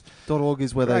 .orgs. .org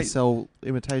is where they Great. sell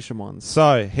imitation ones.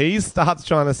 So he starts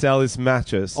trying to sell this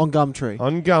mattress. On Gumtree.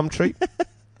 On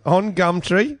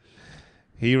Gumtree.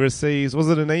 He receives, was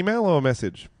it an email or a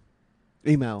message?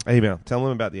 Email. Tell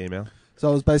him about the email. So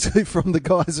it was basically from the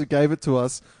guys who gave it to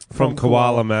us. From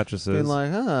Koala Mattresses. Being like,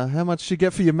 how much did you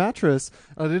get for your mattress?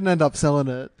 I didn't end up selling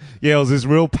it. Yeah, it was this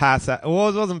real pass. Well,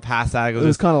 it wasn't pass. It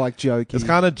was kind of like jokey. It's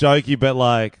kind of jokey, but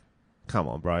like, come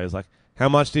on, bro. It's like, how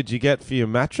much did you get for your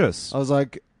mattress? I was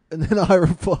like, and then I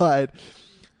replied,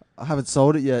 I haven't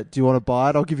sold it yet. Do you want to buy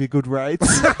it? I'll give you good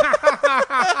rates.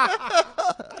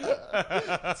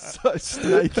 So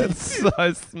sneaky. That's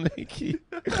so sneaky.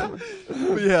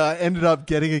 But yeah, I ended up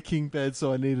getting a king bed,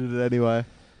 so I needed it anyway.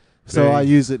 So I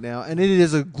use it now, and it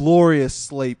is a glorious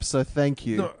sleep, so thank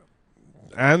you. No.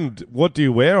 And what do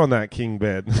you wear on that king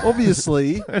bed?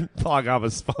 Obviously. And plug other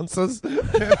sponsors.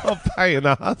 They're not paying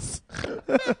us.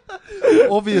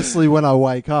 Obviously, when I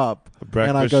wake up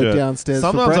and I go downstairs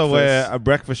Sometimes for I breakfast. wear a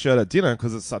breakfast shirt at dinner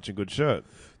because it's such a good shirt.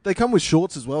 They come with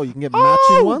shorts as well. You can get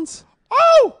matching ones.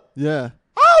 Oh! Yeah.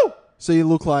 Oh! So you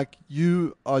look like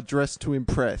you are dressed to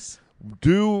impress.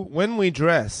 When we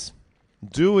dress,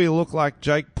 do we look like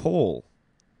Jake Paul?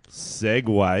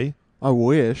 Segue. I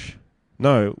wish.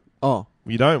 No, Oh,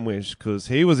 we don't wish, because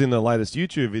he was in the latest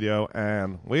YouTube video,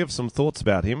 and we have some thoughts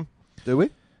about him. do we?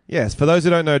 Yes, for those who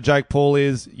don't know, Jake Paul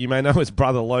is, you may know his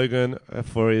brother Logan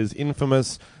for his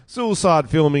infamous suicide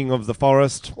filming of The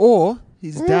Forest. Or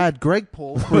his dad, Greg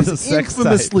Paul, for With a his sex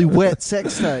infamously wet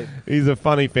sex tape. He's a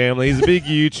funny family. He's a big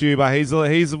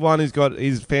YouTuber. He's the one who's got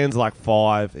his fans like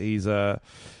 5. He's a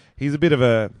bit of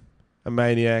a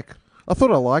maniac. I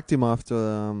thought I liked him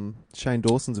after Shane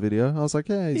Dawson's video. I was like,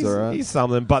 yeah, he's alright. He's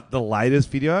something. But the latest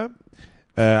video,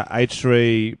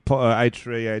 H3,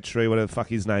 whatever the fuck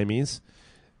his name is,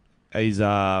 he's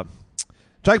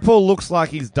Jake Paul looks like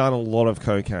he's done a lot of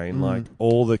cocaine, like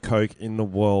all the coke in the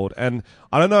world. And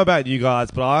I don't know about you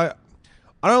guys, but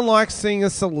I don't like seeing a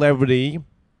celebrity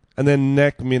and then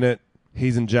next minute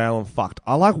he's in jail and fucked.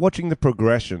 I like watching the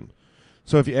progression.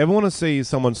 So if you ever want to see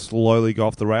someone slowly go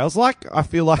off the rails, like I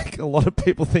feel like a lot of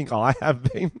people think I have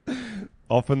been,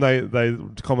 often they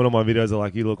comment on my videos, they're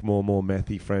like, you look more and more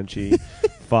methy, Frenchy.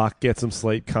 Fuck, get some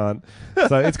sleep, cunt.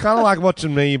 So it's kind of like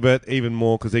watching me, but even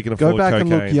more because he can afford Go back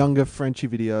cocaine. and look younger Frenchy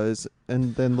videos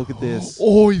and then look at this.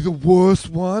 Oh, the worst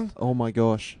one. Oh my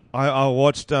gosh. I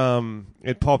watched,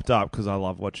 it popped up because I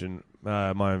love watching my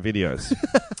own videos.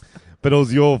 But it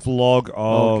was your vlog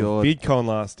of VidCon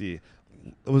last year.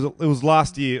 It was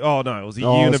last year. Oh no, it was a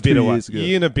year and a bit away. years ago.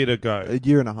 Year and a bit ago. A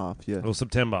year and a half, yeah. It was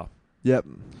September. Yep.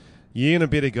 Year and a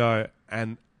bit ago,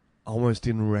 and almost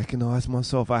didn't recognise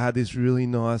myself. I had this really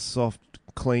nice, soft,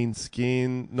 clean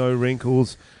skin, no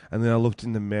wrinkles, and then I looked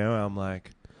in the mirror. I'm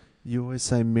like, You always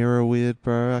say mirror weird,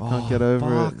 bro. I can't get over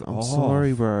it. fuck I'm off.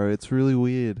 sorry, bro. It's really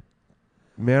weird.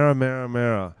 mirror, mirror,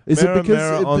 mirror. Is it mirror, because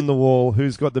mirror on the wall,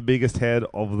 who's got the biggest head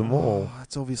of them all? Oh,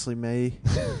 it's obviously me.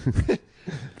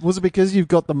 Was it because you've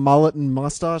got the mullet and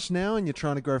mustache now and you're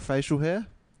trying to grow facial hair?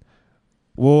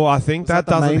 Well, I think Was that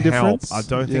that the doesn't main help. difference? I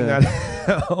don't think Yeah.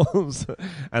 that helps.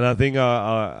 And I think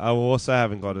I also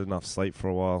haven't got enough sleep for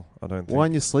a while. I don't think. Why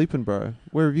aren't you sleeping, bro?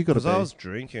 Where have you got to Because be? I was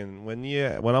drinking. When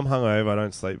I'm hungover, I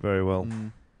don't sleep very well.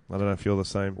 I don't know if you're the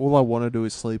same. All I want to do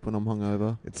is sleep when I'm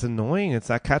hungover. It's annoying. It's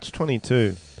that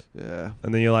catch-22. Yeah.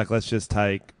 And then you're like, let's just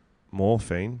take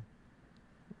morphine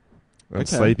and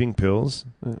Okay. sleeping pills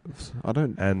I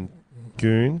don't. and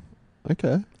goon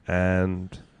Okay.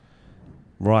 and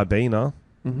Ribena,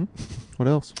 Mm-hmm. What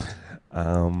else?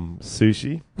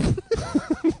 sushi.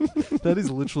 That is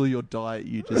literally your diet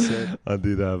you just said. I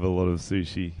did have a lot of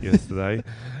sushi yesterday.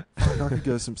 Fuck, I could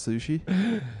go some sushi.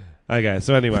 Okay,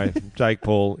 so anyway, Jake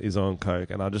Paul is on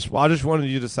coke, and I just wanted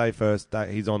you to say first that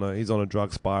he's on a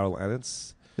drug spiral, and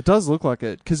it's It does look like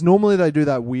it. Because normally they do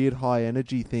that weird high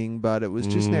energy thing, but it was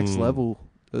just next level.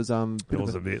 It was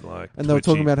a bit like. And they were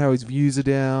talking twitchy. about how his views are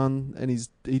down, and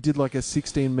he did like a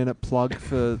 16-minute plug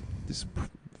for this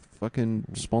fucking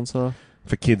sponsor.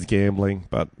 for kids gambling.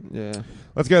 But Yeah.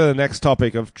 let's go to the next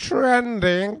topic of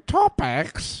trending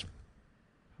topics.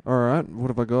 All right. What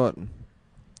have I got?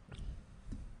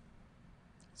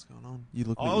 What's going on? You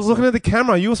look. I was looking at the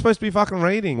camera. You were supposed to be fucking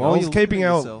reading. Why I were was you keeping looking at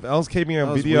our yourself? I was keeping That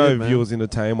our was video weird, man. viewers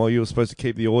entertained while you were supposed to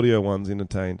keep the audio ones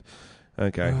entertained.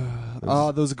 Okay.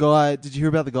 Oh, there was a guy. Did you hear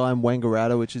about the guy in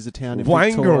Wangaratta, which is a town in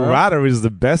Victoria? Wangaratta is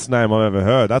the best name I've ever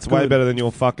heard. That's way Good. better than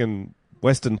your fucking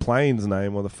Western Plains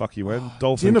name, or the fuck you went.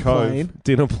 Dolphin Dinner Cove. plane.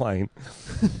 Dinner plane.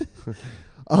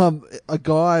 A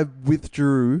guy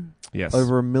withdrew Yes.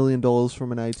 over $1 million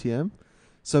from an ATM.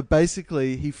 So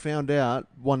basically, he found out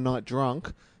one night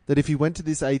drunk that if he went to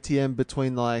this ATM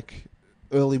between like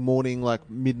early morning, like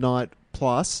midnight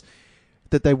plus,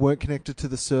 that they weren't connected to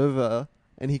the server,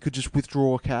 and he could just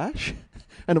withdraw cash,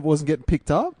 and it wasn't getting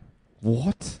picked up.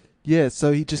 What? Yeah,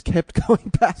 so he just kept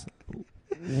going back,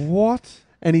 What?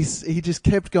 and he just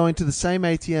kept going to the same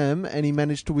ATM, and he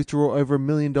managed to withdraw over $1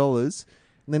 million.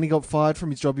 And then he got fired from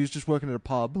his job. He was just working at a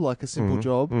pub, like a simple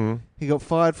job. He got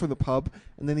fired from the pub,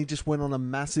 and then he just went on a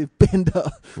massive bender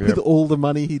with all the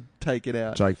money he'd taken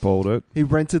out. Jake Pauled it. He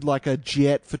rented like a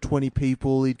jet for 20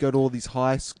 people. He'd go to all these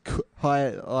high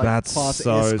like That's class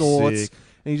so escorts. sick.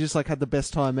 And he just like had the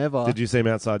best time ever. Did you see him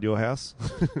outside your house?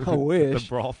 I wish. The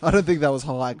broth. I don't think that was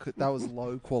high. That was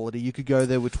low quality. You could go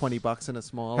there with $20 and a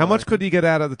smile. How much could you get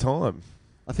out at the time?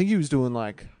 I think he was doing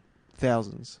like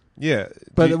thousands. Yeah.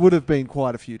 But it would have been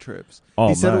quite a few trips. Oh,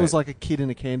 he said mate. it was like a kid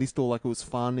in a candy store, like it was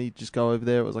fun. He'd just go over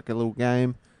there. It was like a little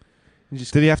game. Did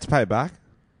he have to pay it back?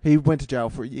 He went to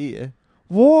jail for a year.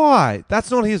 Why?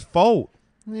 That's not his fault.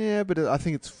 Yeah, but I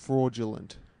think it's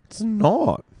fraudulent. It's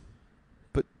not.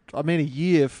 But I mean, a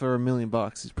year for $1 million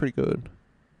is pretty good.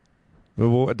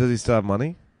 But does he still have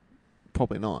money?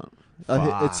 Probably not.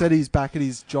 Fuck. It said he's back at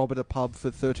his job at a pub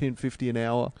for $13.50 an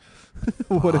hour,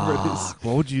 whatever it is.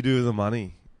 What would you do with the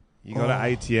money? You got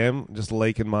an ATM just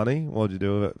leaking money. What would you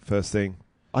do with it first thing?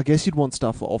 I guess you'd want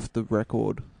stuff off the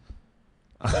record.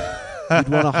 You'd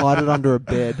want to hide it under a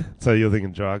bed. So you're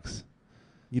thinking drugs,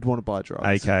 You'd want to buy drugs.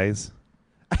 AKs,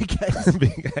 AKs.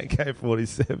 big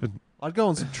AK-47. I'd go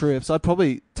on some trips. I'd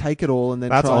probably take it all and then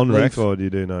That's try on and leave. record. You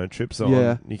do know trips on.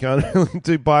 Yeah. You can't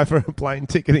really buy for a plane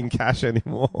ticket in cash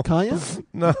anymore. Can't you?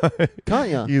 No. Can't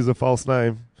you? Use a false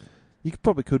name. You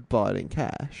probably could buy it in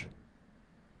cash.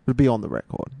 It'd be on the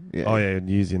record. Yeah. Oh yeah, and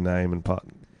use your name and part.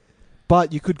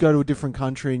 But you could go to a different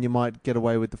country and you might get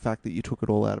away with the fact that you took it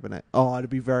all out of an. Oh, it'd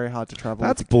be very hard to travel.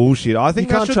 That's bullshit. I think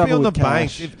You that can't should be travel on the with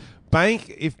bank. cash.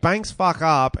 If banks fuck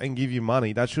up and give you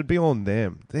money, that should be on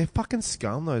them. They're fucking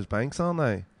scum, those banks, aren't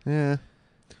they? Yeah.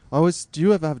 Do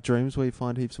you ever have dreams where you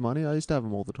find heaps of money? I used to have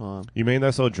them all the time. You mean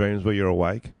those sort of dreams where you're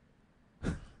awake?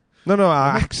 No,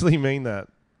 I actually mean that.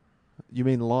 You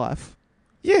mean life?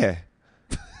 Yeah.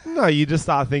 No, you just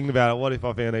start thinking about it. What if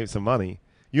I found heaps of money?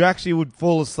 You actually would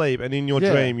fall asleep, and in your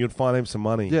Yeah. dream, you'd find heaps of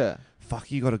money. Yeah.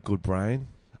 Fuck, you got a good brain.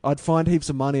 I'd find heaps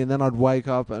of money and then I'd wake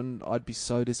up and I'd be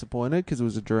so disappointed because it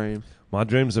was a dream. My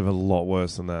dreams are a lot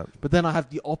worse than that. But then I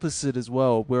have the opposite as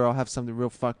well, where I'll have something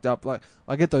real fucked up. Like,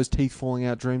 I get those teeth falling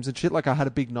out dreams and shit. Like, I had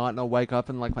a big night and I'll wake up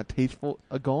and, like, my teeth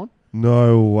are gone.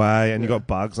 No way. And you got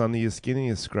bugs under your skin and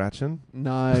you're scratching?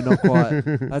 No, not quite.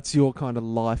 That's your kind of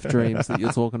life dreams that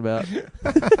you're talking about.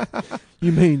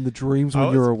 You mean the dreams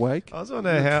when you're awake? I was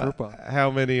wondering how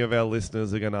many of our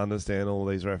listeners are going to understand all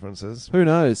these references. Who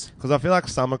knows? Because I feel like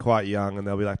some are quite young and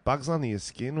they'll be like, bugs under your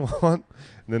skin? What? And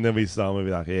then there'll be some who'll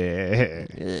be like, yeah.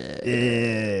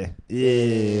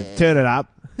 Turn it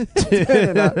up.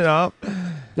 Turn it up.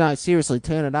 No, seriously,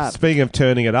 turn it up. Speaking of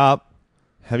turning it up,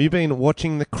 have you been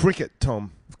watching the cricket,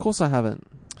 Tom? Of course I haven't.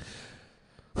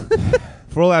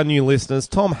 For all our new listeners,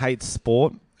 Tom hates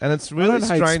sport, and it's really I don't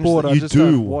strange hate sport, that I you just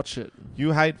do don't watch it.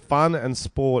 You hate fun and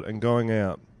sport and going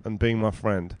out and being my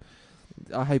friend.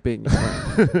 I hate being your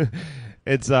friend.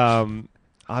 It's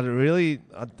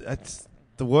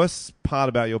the worst part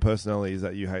about your personality is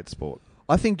that you hate sport.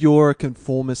 I think you're a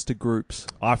conformist to groups.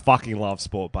 I fucking love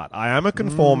sport, but I am a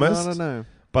conformist. I don't know.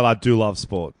 But I do love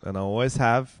sport, and I always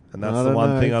have, and that's the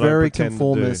one thing I don't Very pretend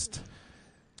conformist. to do.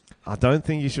 I don't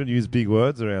think you should use big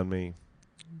words around me.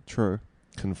 True.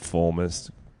 Conformist.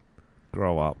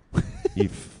 Grow up. You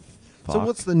fuck. So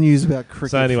what's the news about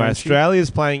cricket? So anyway, Frenchy? Australia's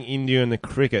playing India in the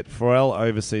cricket. For our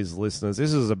overseas listeners,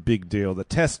 this is a big deal. The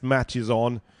test match is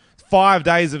on. 5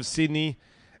 days of Sydney,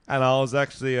 and I was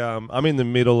actually, I'm in the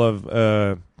middle of,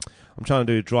 I'm trying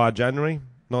to do dry January,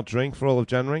 not drink for all of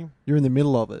January. You're in the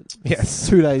middle of it. Yes.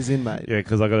 2 days in, mate. Yeah,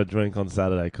 because I got to drink on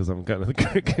Saturday because I'm going to the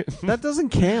cricket. That doesn't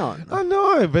count. I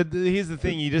know, but here's the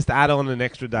thing: you just add on an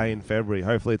extra day in February.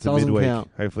 Hopefully, it's a Doesn't midweek. count.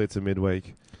 Hopefully, it's a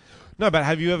midweek. No, but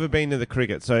have you ever been to the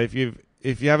cricket? So if you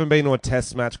haven't been to a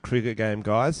Test match cricket game,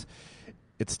 guys,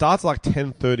 it starts like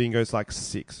 10:30 and goes like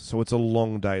 6. So it's a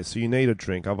long day. So you need a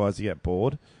drink, otherwise you get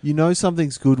bored. You know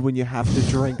something's good when you have to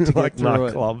drink to Like get through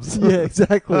it. nightclubs. Yeah,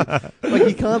 exactly. Like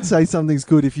you can't say something's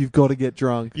good if you've got to get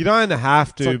drunk. You don't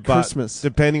have to, It's like but Christmas.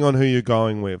 depending on who you're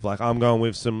going with. Like I'm going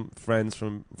with some friends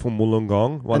from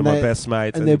Wollongong, one of my best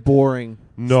mates, and they're boring.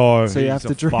 No, So you he's have a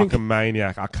to drink. fucking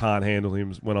maniac. I can't handle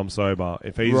him when I'm sober.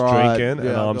 If he's Right, drinking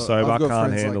and yeah, I'm sober, I I've got can't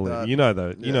friends handle like it. that.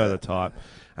 You know the type.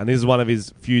 And this is one of his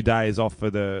few days off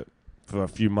for a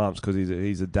few months because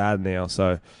he's a dad now.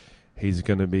 So he's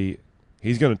going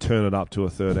to turn it up to a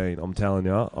 13. I'm telling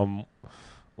you. I'm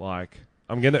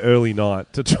getting an early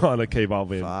night to try to keep up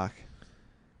with him. Fuck.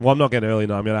 Well, I'm not getting early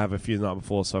night. I'm going to have a few the night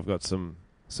before, so I've got some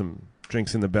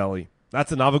drinks in the belly.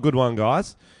 That's another good one,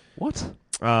 guys. What?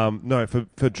 No,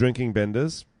 for drinking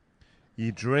benders,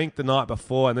 you drink the night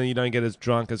before and then you don't get as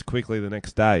drunk as quickly the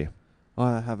next day.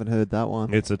 I haven't heard that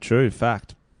one. It's a true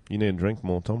fact. You need to drink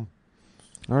more, Tom.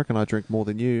 I reckon I drink more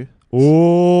than you.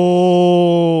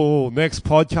 Oh, next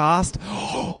podcast.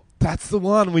 That's the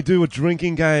one. We do a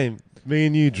drinking game. Me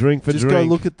and you drink for Just drink.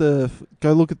 go look at the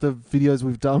videos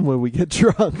we've done where we get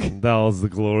drunk. That was the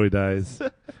glory days.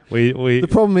 we The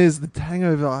problem is the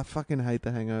hangover. I fucking hate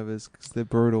the hangovers because they're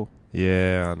brutal.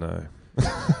 Yeah, I know.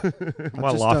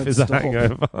 My just life don't is a stop.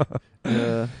 hangover.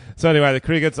 Yeah. So anyway, the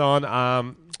cricket's on.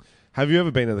 Have you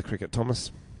ever been to the cricket,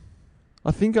 Thomas?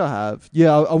 I think I have.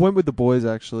 Yeah, I went with the boys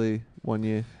actually one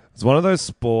year. It's one of those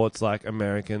sports like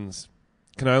Americans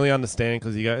can only understand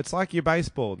because you go, it's like your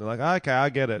baseball. They're like, okay, I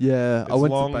get it. Yeah, It's I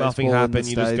went long, to nothing baseball in happened. the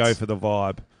You just go States. for the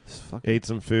vibe. It's fucking- Eat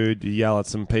some food. You yell at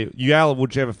some people. You yell at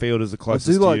whichever field is the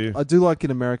closest to you. I do like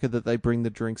in America that they bring the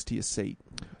drinks to your seat.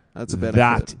 That's a benefit.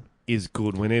 That is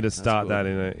good. We need to start that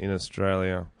good. in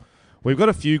Australia. We've got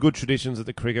a few good traditions at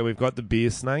the cricket. We've got the beer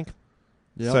snake.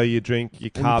 Yep. So you drink your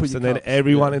And you cups, put your and then cups,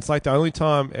 everyone. yeah. It's like the only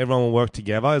time everyone will work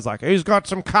together is like, who's got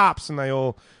some cups, and they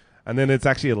all. And then it's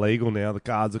actually illegal now. The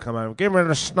guards will come over, give me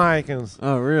the snake, and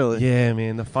Oh, really? yeah,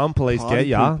 man, the fun police Party get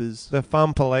ya. poopers. The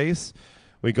fun police.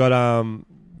 We got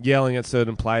yelling at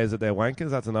certain players that they're wankers.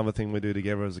 That's another thing we do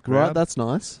together as a crowd. Right, that's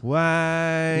nice.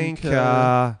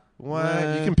 Wanker.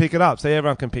 You can pick it up. So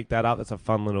everyone can pick that up. That's a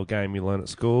fun little game you learn at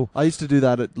school. I used to do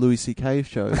that at Louis C.K.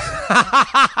 shows.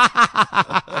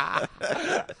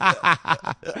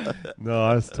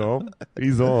 Nice, Tom.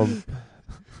 He's on.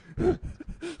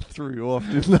 Threw you off,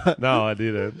 didn't I? No, I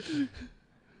didn't.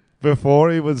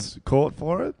 Before he was caught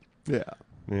for it? Yeah.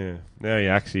 Yeah. Now he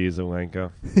actually is a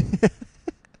wanker.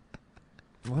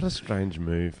 What a strange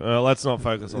move. Let's not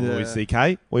focus on Yeah. Louis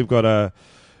C.K. We've got a...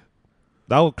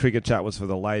 The whole cricket chat was for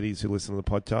the ladies who listen to the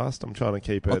podcast. I'm trying to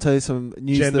keep I'll it tell you some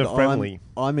news gender that friendly.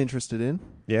 I'm interested in.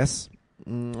 Yes.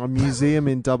 A museum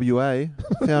in WA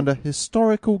found a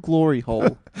historical glory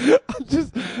hole.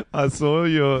 I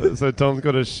saw so Tom's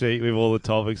got a sheet with all the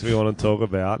topics we want to talk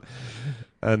about.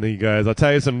 And he goes, I'll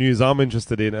tell you some news I'm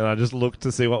interested in. And I just looked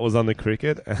to see what was on the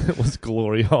cricket. And it was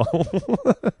glory hole.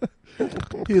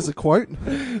 Here's a quote.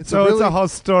 It's It's a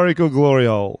historical glory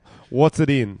hole. What's it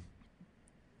in?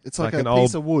 It's like Like a an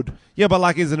piece old- of wood. Yeah, but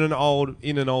like, is it an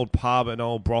old pub, an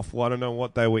old brothel? I don't know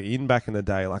what they were in back in the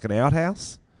day. Like an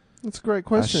outhouse, That's a great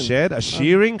question. a shed, a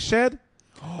shearing shed.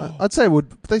 I'd say would.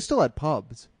 But they still had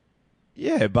pubs.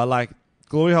 Yeah, but like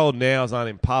glory hole nows aren't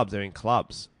in pubs; they're in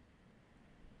clubs.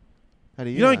 How do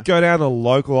you? You don't go down to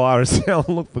local RSL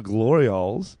and look for glory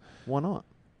holes Why not?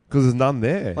 because there's none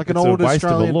there. Like an It's a old waste of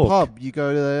a Australian look. pub. You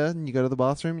go there and you go to the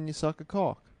bathroom and you suck a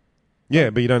cock. Yeah,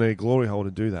 but you don't need a glory hole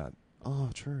to do that. Oh,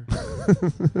 true.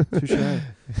 Touche.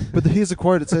 But here's a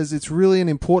quote. It says, "It's really an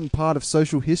important part of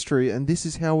social history, and this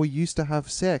is how we used to have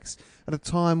sex at a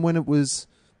time when it was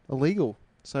illegal.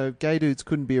 So gay dudes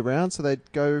couldn't be around, so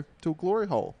they'd go to a glory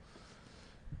hole.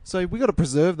 So we got to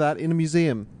preserve that in a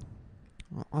museum."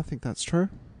 I think that's true.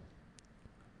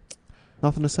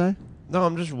 Nothing to say? No,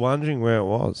 I'm just wondering where it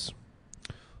was.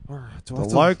 All right, do I The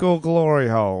have to- local glory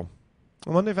hole.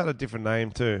 I wonder if it had a different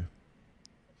name too.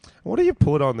 What do you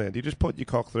put on there? Do you just put your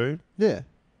cock through? Yeah.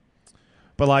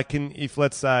 But like,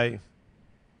 let's say,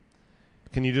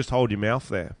 can you just hold your mouth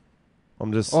there?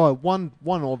 I'm just Oh, one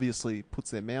obviously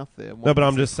puts their mouth there. no, one but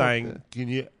I'm puts just their cock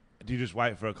saying, there. do you just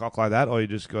wait for a cock like that, or you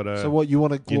just got to? So what, you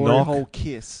want a you glory knock? hole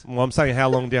kiss? Well, I'm saying, how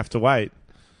long do you have to wait?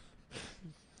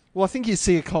 Well, I think you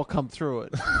see a cock come through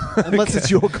it. Unless it's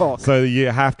your cock. So you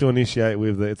have to initiate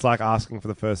with it. It's like asking for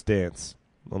the first dance.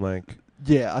 I'm like,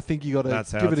 Yeah, I think you got to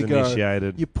that's how give it it's a go.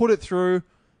 initiated. You put it through.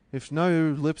 If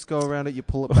no lips go around it, you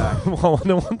pull it back. I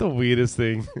wonder what the weirdest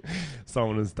thing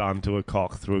someone has done to a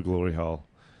cock through a glory hole.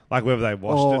 Like whether they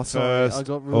washed it sorry, first. I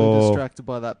got really or- distracted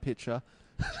by that picture.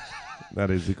 That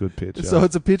is a good picture. So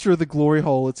it's a picture of the glory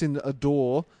hole. It's in a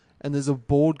door, and there's a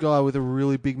bald guy with a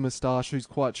really big moustache who's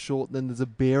quite short. And then there's a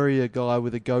barrier guy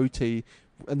with a goatee,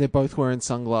 and they're both wearing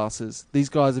sunglasses. These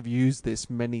guys have used this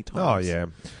many times. Oh, yeah.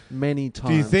 Many times.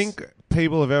 Do you think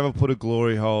people have ever put a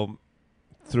glory hole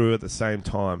through at the same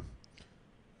time?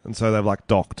 And so they've like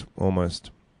docked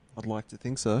almost. I'd like to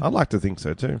think so. I'd like to think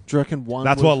so too. Do you reckon one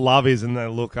That's was, what love is, and they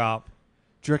look up.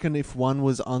 Do you reckon if one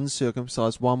was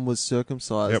uncircumcised, one was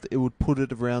circumcised, Yep. it would put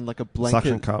it around like a blanket?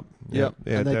 Suction cup. Yep.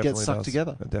 Yeah, And it they'd get definitely stuck does.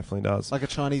 together. It definitely does. Like a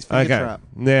Chinese finger Okay. trap.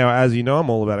 Now, as you know,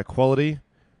 I'm all about equality.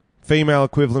 Female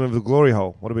equivalent of the glory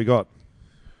hole. What do we got?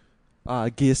 A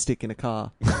gear stick in a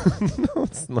car. No,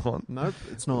 it's not. Nope,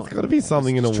 it's not. It's got to be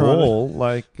something in a Just trying to- wall.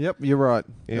 Like, Yep, you're right.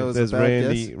 That if was a there's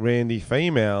bad guess. randy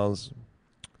females.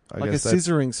 I Like a guess that's-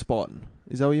 scissoring spot.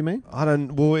 Is that what you mean?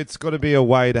 Well, it's got to be a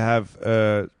way to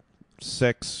have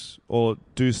sex or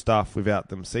do stuff without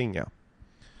them seeing you.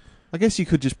 I guess you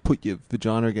could just put your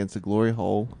vagina against a glory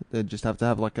hole. Then just have to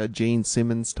have like a Gene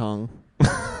Simmons tongue.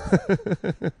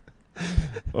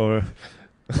 Or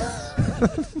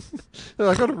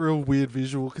I got a real weird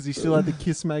visual because he still had the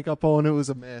kiss makeup on. It was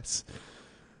a mess.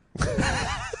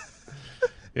 yeah,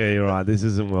 you're right. This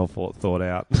isn't well thought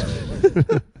out.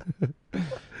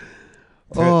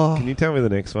 Oh. Can you tell me the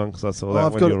next one? Because I saw Oh, that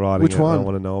I've when got you were writing which it. And I one?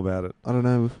 want to know about it. I don't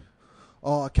know.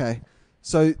 Oh, okay.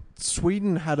 So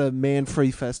Sweden had a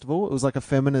man-free festival. It was like a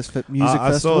feminist music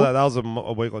I festival. saw that. That was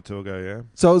a week or two ago. Yeah.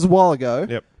 So it was a while ago.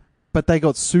 Yep. But they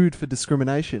got sued for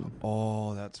discrimination.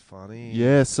 Oh, that's funny.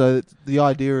 Yeah. So the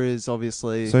idea is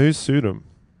obviously So who sued him?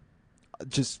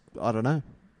 just I don't know.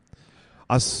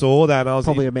 I saw that. And I was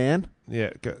Probably a man.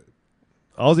 yeah.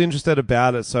 I was interested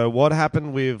about it. So what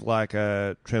happened with like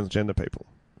transgender people?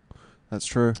 That's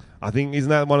true. I think isn't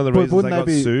that one of the But reasons they wouldn't got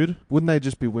they be- sued? Wouldn't they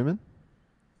just be women?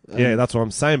 Yeah, that's what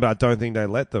I'm saying. But I don't think they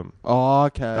let them. Oh,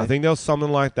 okay. I think there was something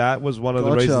like that was one of the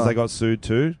Gotcha. reasons they got sued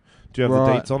too. Do you have the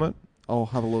Right. deets on it? I'll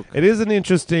have a look. It is an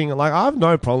interesting. Like I have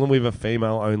no problem with a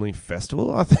female-only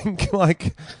festival. I think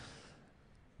like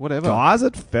Whatever. guys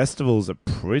at festivals are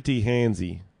pretty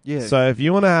handsy. Yeah. So if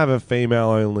you want to have a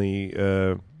female-only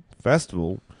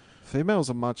festival, Females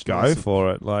are much go nicer.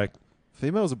 for it. Like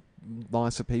Females are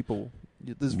nicer people.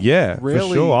 There's yeah, for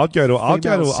rarely sure. I'd go to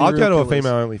female a serial killers.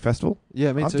 female-only festival.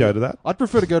 Yeah, me I'd too. go to that. I'd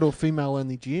prefer to go to a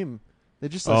female-only gym. They're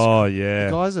just like Oh the yeah.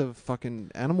 guys are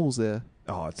fucking animals there.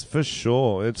 Oh, it's for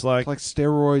sure. It's like It's like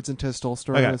steroids and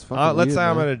testosterone. okay. It's fucking Let's weird, say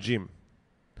I'm man. at a gym.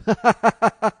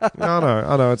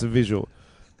 I know, it's a visual.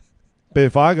 But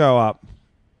if I go up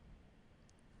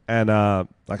and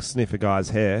like sniff a guy's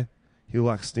hair, he'll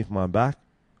like sniff my back,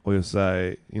 or he'll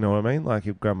say, you know what I mean? Like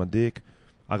he'll grab my dick.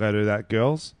 I go to that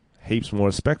girl's, heaps more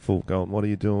respectful. Going, what are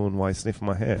you doing? Why are you sniffing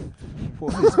my hair?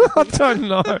 I don't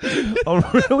know. I'm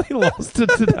really lost it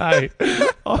today.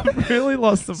 I've really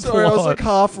lost the Sorry, I was plot. like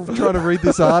half trying to read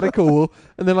this article,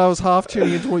 and then I was half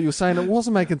tuning into what you were saying. It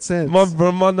wasn't making sense.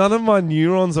 None of my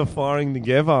neurons are firing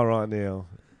together right now.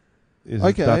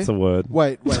 Okay. That's a word.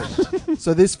 Wait.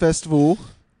 So this festival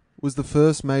was the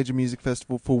first major music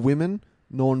festival for women,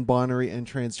 non-binary, and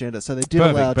transgender. So they did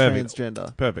allow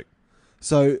transgender. Perfect.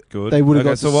 So Good. they would have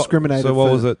Okay, got so discriminated. So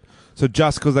what was it? So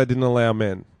just because they didn't allow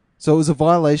men? So it was a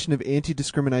violation of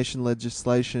anti-discrimination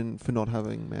legislation for not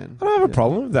having men. I don't have a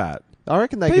problem with that. I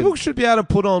reckon People should be able to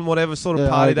put on whatever sort of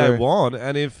party I they agree. want,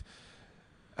 and if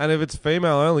it's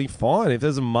female only, fine. If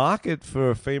there's a market for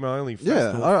a female only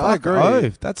festival, I fuck agree.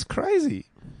 oath. That's crazy.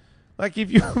 Like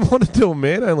if you want to do a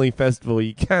man only festival,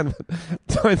 you can.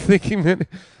 But don't think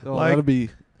that'd be.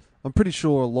 I'm pretty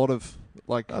sure a lot of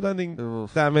like. I don't think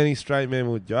that many straight men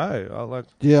would go.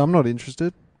 Yeah, I'm not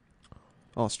interested.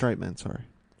 Oh, straight men. Sorry.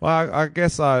 Well, I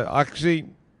guess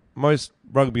most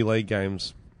rugby league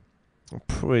games are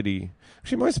pretty.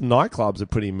 Actually, most nightclubs are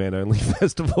pretty men-only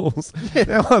festivals. Yeah,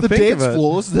 now I the think dance of it.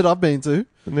 floors that I've been to.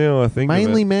 Now I think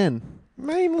mainly of it. men.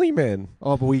 Mainly men.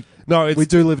 Oh, but we we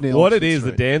do live near what Oxford it is.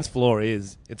 Street. The dance floor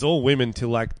is it's all women till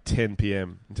like 10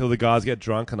 p.m. until the guys get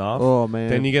drunk enough. Oh man!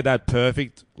 Then you get that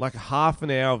perfect like half an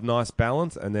hour of nice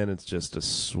balance, and then it's just a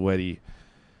sweaty.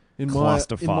 In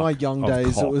clusterfuck my young of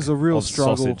days, cock, it was a real of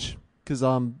struggle sausage. because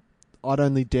I'd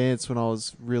only dance when I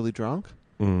was really drunk,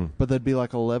 but there'd be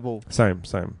like a level Same.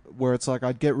 where it's like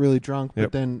I'd get really drunk, Yep.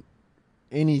 but then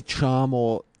any charm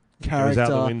or Goes character out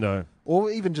the window. or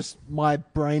even just my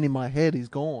brain in my head is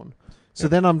gone. So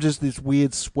then I'm just this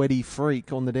weird sweaty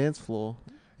freak on the dance floor.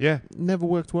 Yeah. Never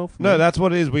worked well for me. No, that's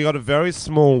what it is. We got a very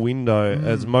small window,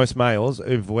 as most males,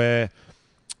 of where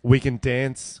we can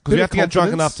dance. Because Bit we of have to get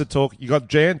drunk confidence. enough to talk. You got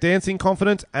dancing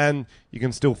confidence, and you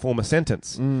can still form a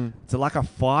sentence. It's like a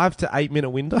 5 to 8 minute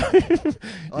window.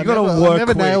 I got to never- work I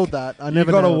never quick. nailed that. You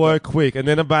got to work quick. And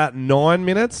then about 9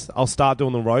 minutes, I'll start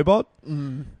doing the robot.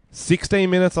 16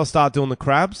 minutes, I'll start doing the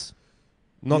crabs.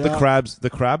 Not the Yeah. crabs, the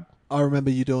crab. I remember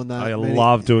you doing that. I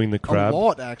love doing the crab. A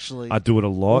lot, actually. I do it a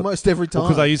lot. Almost every time.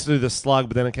 Because I used to do the slug,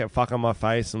 but then it kept fucking my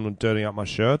face and dirtying up my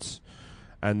shirts.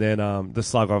 And then the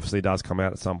slug obviously does come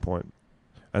out at some point.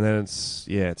 And then it's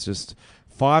just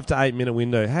 5 to 8 minute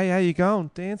window. Hey, how you going?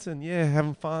 Dancing? Yeah,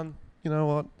 having fun. You know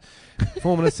what?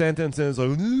 Forming a sentence and it's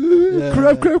like,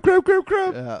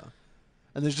 crab. Yeah.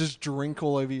 And there's just drink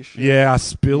all over your shit. Yeah, I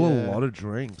spill a Yeah. lot of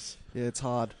drinks. Yeah, it's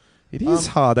hard. It is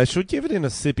hard. They should give it in a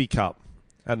sippy cup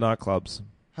at nightclubs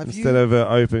Have instead you- of an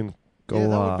open glass. Yeah,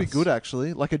 that would be good,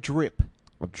 actually. Like a drip.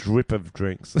 A drip of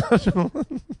drinks.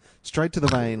 Straight to the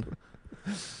vein.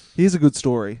 Here's a good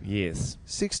story. Yes.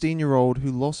 16-year-old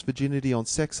who lost virginity on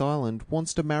Sex Island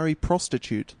wants to marry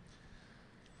prostitute.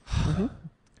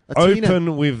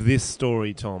 Open with this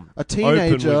story, Tom. A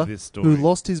teenager Open with this story. who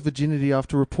lost his virginity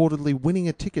after reportedly winning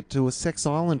a ticket to a Sex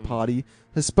Island party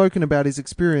has spoken about his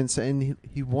experience and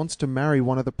he wants to marry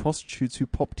one of the prostitutes who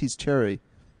popped his cherry.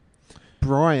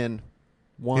 Brian.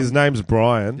 His name's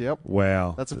Brian. Yep.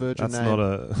 Wow. That's a virgin That's name. not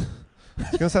a... I was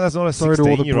going to say that's not a Sorry to all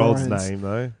the 16-year-old's Brians. name,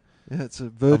 though. Yeah, it's a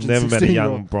virgin. I've never met a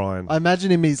 16-year-old. young Brian. I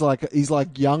imagine him. He's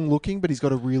like young looking, but he's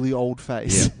got a really old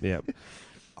face. Yeah.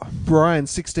 Brian,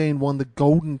 16, won the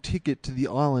golden ticket to the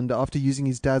island after using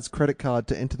his dad's credit card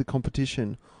to enter the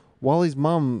competition. While his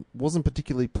mum wasn't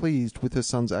particularly pleased with her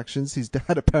son's actions, his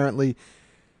dad apparently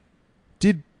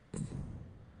did.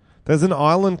 There's an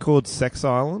island called Sex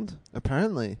Island.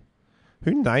 Apparently,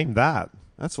 Who named that?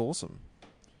 that's awesome.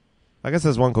 I guess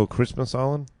there's one called Christmas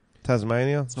Island,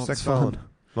 Tasmania. It's not Sex as fun. Island.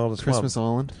 Not as Christmas fun.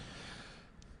 Island.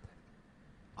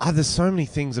 There's so many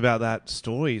things about that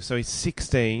story. So he's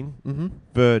 16, Mm-hmm.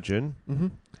 virgin, Mm-hmm.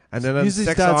 and then on Use his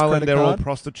Sex dad's Island credit they're all card?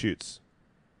 prostitutes.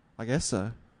 I guess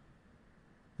so.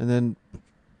 And then,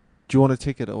 do you want a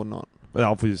ticket or not? Well,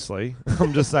 obviously.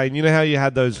 I'm just saying, you know how you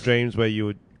had those dreams where you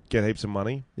would get heaps of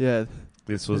money? Yeah.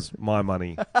 This was my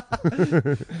money.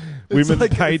 Women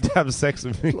like- paid to have sex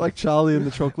with me. Like Charlie in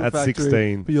the Chocolate At Factory.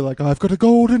 16. But you're like, I've got a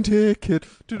golden ticket.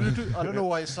 I don't know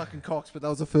why you're sucking cocks, but that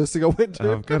was the first thing I went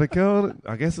to. I've got to go.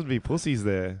 I guess it'd be pussies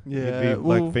there. Yeah, You'd be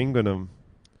well- like fingering them.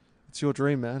 It's your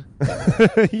dream, man.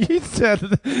 You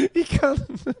said you can't.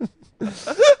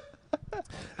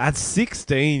 At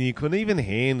 16, you couldn't even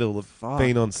handle the Fuck.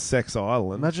 being on Sex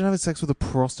Island. Imagine having sex with a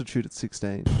prostitute at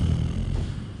 16.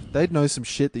 They'd know some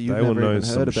shit that you've They would never know even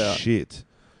some heard about. shit,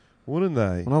 wouldn't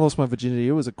they? When I lost my virginity,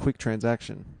 it was a quick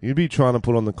transaction. You'd be trying to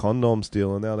put on the condom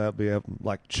still, and they'd be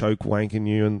like choke wanking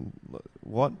you and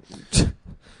what?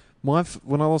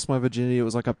 When I lost my virginity, it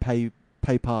was like a pay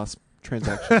pass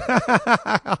transaction.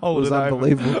 Hold It was it over.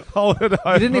 unbelievable. Hold it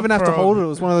over. You didn't even have to for hold a- it. It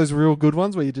was one of those real good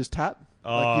ones where you just tap.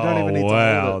 Oh, Like, you don't even need to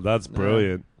wow, hold it. that's No.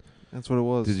 brilliant. That's what it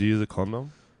was. Did you use a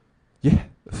condom? Yeah.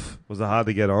 Was it hard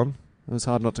to get on? It was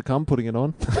hard not to come putting it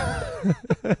on.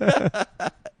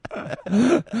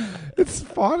 It's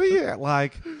funny,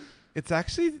 like it's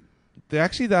actually they're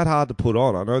actually that hard to put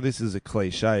on. I know this is a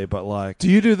cliche, but like, Do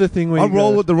you do the thing where I you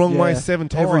roll go, it the wrong way yeah, 7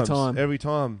 times every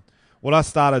time? What I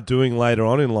started doing later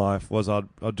on in life was I'd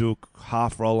do a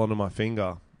half roll onto my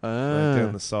finger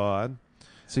down the side.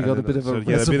 So you got a bit of a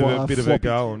a bit of a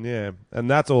going, yeah. And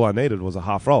that's all I needed was a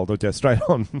half roll to get straight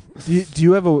on. Did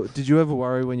you ever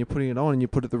worry when you're putting it on and you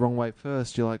put it the wrong way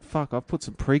first? You're like, fuck, I've put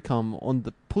some pre-cum on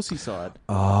the pussy side.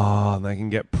 Oh, they can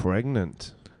get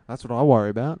pregnant. That's what I worry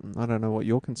about. I don't know what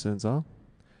your concerns are.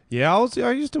 Yeah,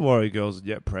 I used to worry girls would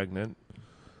get pregnant.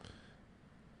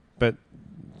 But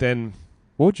then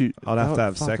What would you? I'd have to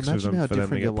have sex with them how for them to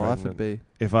different get your life pregnant. would be.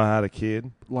 If I had a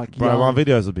kid. Like, Bro, young. my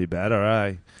videos would be better,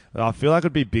 eh? I feel like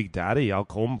it'd be Big Daddy.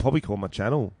 Probably call my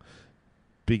channel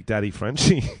Big Daddy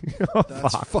Frenchy.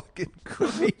 That's fucking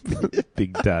creepy.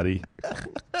 Big Daddy.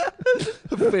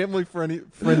 A family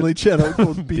friendly channel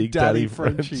called Big Daddy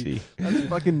Frenchy. Frenchy. That's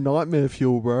fucking nightmare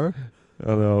fuel, bro.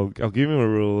 I know. I'll give him a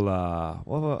real. I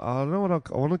don't know what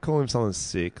I want to call him something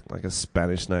sick, like a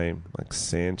Spanish name, like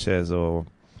Sanchez or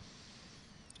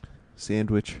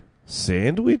Sandwich.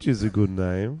 Sandwich is a good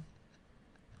name.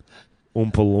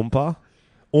 Oompa Loompa.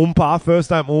 Oompa.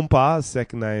 First name Oompa.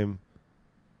 Second name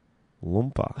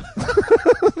Loompa.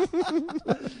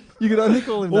 You could only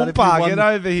call him that if you Oompa, won, get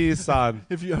over here, son.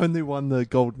 if you only won the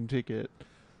golden ticket.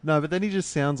 No, but then he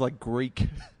just sounds like Greek.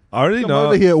 I already Come know.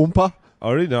 over here, Oompa. I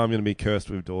already know I'm going to be cursed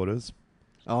with daughters.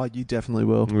 Oh, you definitely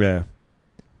will. Yeah.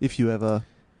 If you ever...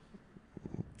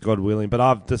 God willing. But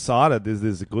I've decided this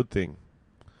is a good thing.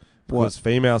 Because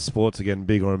female sports are getting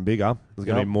bigger and bigger. There's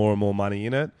going to be more and more money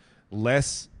in it.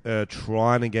 Less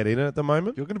trying to get in it at the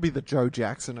moment. You're going to be the Joe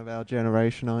Jackson of our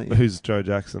generation, aren't you? Who's Joe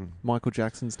Jackson? Michael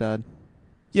Jackson's dad.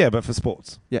 Yeah, but for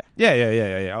sports. Yeah.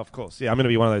 Yeah, of course. Yeah, I'm going to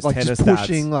be one of those Like tennis just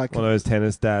pushing, dads. like- One of those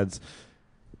tennis dads.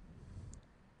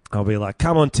 I'll be like,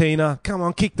 come on, Tina. Come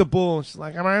on, kick the ball. She's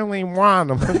like, I'm only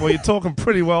one. I'm like, well, you're talking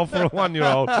pretty well for a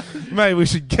 1-year-old. Maybe we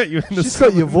should get you in the... She's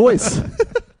got your voice.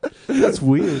 That's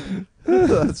weird.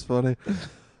 That's funny.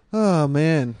 Oh,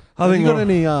 man. Have you got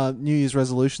any New Year's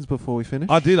resolutions before we finish?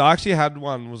 I did. I actually had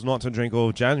one, was not to drink all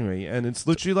of January, and it's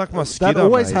literally like my skidder, That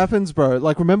always mate. happens, bro.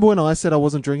 Like, remember when I said I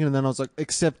wasn't drinking, and then I was like,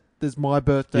 except there's my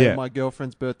birthday, Yeah. my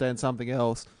girlfriend's birthday, and something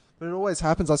else. But it always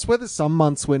happens. I swear there's some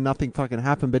months where nothing fucking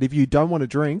happened, but if you don't want to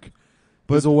drink,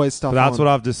 there's always stuff But that's on.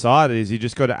 what I've decided, is you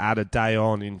just got to add a day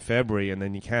on in February, and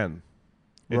then you can.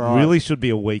 It Right. really should be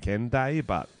a weekend day,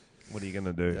 but what are you going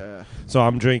to do? Yeah. So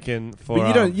I'm drinking for... But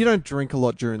you don't drink a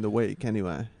lot during the week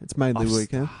anyway. It's mainly I've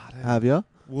weekend. started. Have you?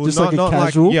 Well, Just not, like a not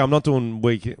casual? yeah, I'm not doing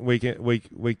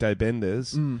weekday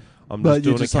benders. I'm But just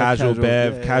you're doing just a like casual casual,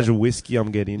 bev, yeah, casual whiskey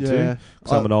I'm getting into. Yeah.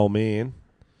 Because I'm an old man.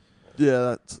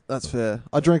 Yeah, that's fair.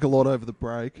 I drank a lot over the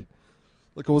break.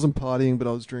 Like, I wasn't partying, but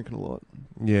I was drinking a lot.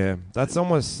 Yeah, that's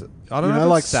almost... I don't You know if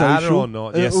like it's sad social or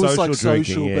not. It Yeah, was social like drinking,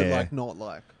 social, yeah. but like not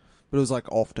like. But it was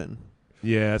like often.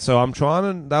 Yeah, so I'm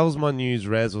trying to... That was my news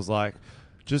res, was like...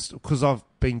 Just because I've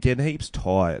been getting heaps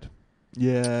tired.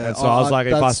 Yeah, And so I was like,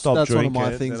 if I stop that's drinking... one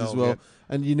of my things then as I'll well. get-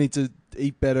 And you need to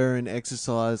eat better and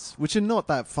exercise, which are not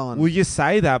that fun. Well, you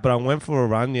say that, but I went for a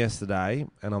run yesterday,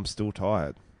 and I'm still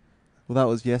tired. Well, that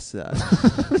was yesterday.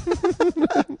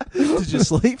 Did you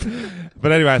sleep?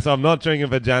 But anyway, so I'm not drinking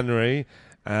for January,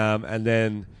 and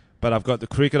then... But I've got the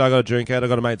cricket I got to drink out. I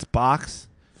got a mate's Barks,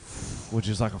 which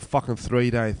is like a fucking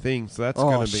 3-day thing. So that's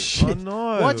going to be... shit. Oh,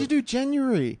 no. Why'd you do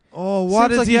January? Oh, why Seems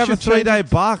does like he you have a should change 3-day it-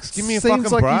 Barks? Give me a Seems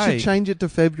fucking like break. you should change it to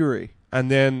February. And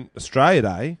then Australia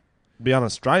Day, be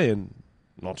un-Australian,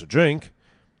 not to drink.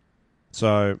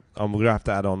 So I'm going to have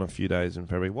to add on a few days in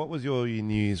February. What was your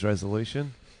New Year's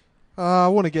resolution? I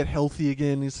want to get healthy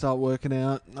again and start working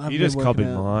out. You just copied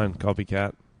mine.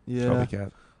 Copycat. Yeah.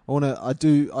 Copycat.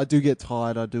 I do get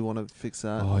tired. I do want to fix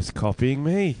that. Oh, he's copying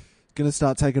me. Gonna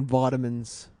start taking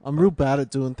vitamins. I'm real bad at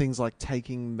doing things like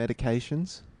taking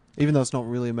medications, even though it's not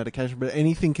really a medication. But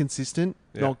anything consistent,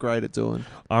 Yeah. not great at doing.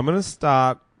 I'm going to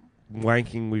start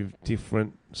wanking with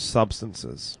different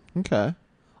substances. Okay,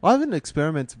 I haven't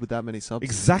experimented with that many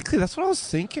substances. Exactly. That's what I was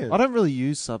thinking. I don't really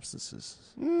use substances.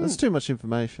 That's too much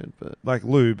information, but Like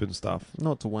lube and stuff.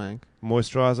 not to wank.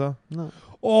 Moisturizer. No.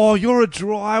 Oh, you're a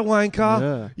dry wanker.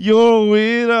 Yeah. You're a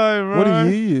weirdo, bro. What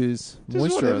do you use?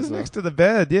 Just whatever's Moisturizer. next to the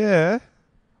bed, yeah.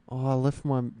 Oh, I left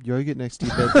my yogurt next to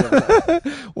your bed.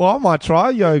 Well, I might try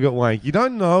yogurt wank. You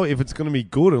don't know if it's going to be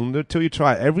good until you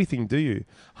try everything, do you?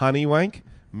 Honey wank,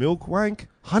 milk wank.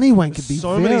 Honey wank could be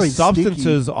So very many sticky.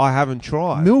 substances I haven't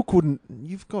tried. Milk wouldn't.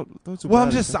 You've got those. Are Well,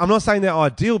 bad. I'm not saying they're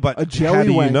ideal, but a jelly how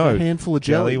do wank. you know? A handful of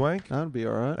jelly. wank? That'd be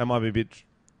all right. That might be a bit.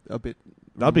 A bit.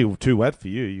 That'd be too wet for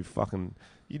you. You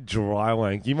dry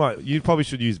wank. You probably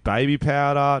should use baby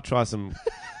powder. Try some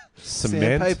cement,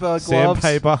 Sandpaper, gloves.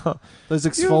 sandpaper. Those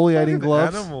You're a exfoliating fucking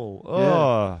gloves. Animal. Yeah.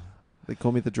 Oh, They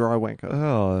call me the dry wanker.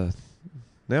 oh.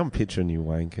 Now I'm picturing you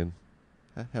wanking.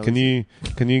 How Can is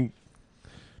you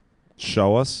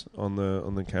show us on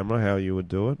the camera how you would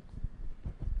do it?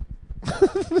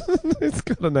 It's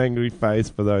got an angry face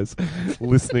for those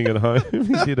listening at home.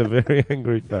 He did a very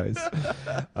angry face.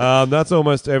 That's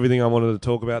almost everything I wanted to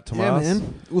talk about, it? Yeah, Tomas.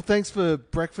 man. Well, thanks for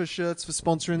Breakfast Shirts for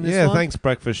sponsoring this Yeah, one. thanks,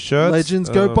 Breakfast Shirts. Legends.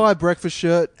 Go buy a breakfast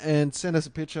shirt and send us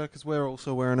a picture because we're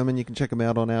also wearing them, and you can check them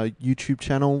out on our YouTube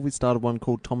channel. We started one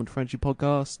called Tom and Frenchy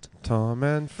Podcast. Tom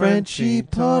and Frenchy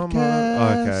Tom.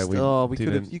 Podcast.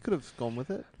 Okay, you could have gone with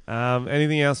it.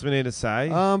 anything else we need to say?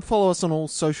 Follow us on all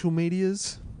social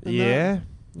medias. and yeah,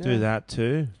 that. do that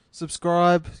too.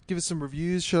 Subscribe. Give us some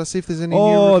reviews. Should I see if there's any new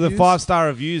Oh, the reviews? 5-star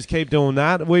reviews. Keep doing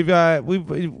that. We've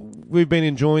been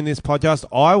enjoying this podcast.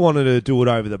 I wanted to do it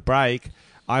over the break.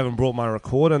 I haven't brought my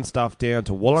record and stuff down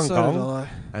to Wollongong. So did I.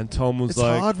 And Tom was It's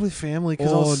like, hard with family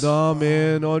because "Oh no,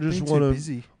 man! I just want want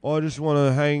busy. I just want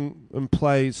to hang and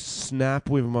play Snap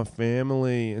with my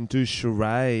family and do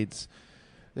charades."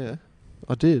 Yeah,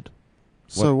 I did.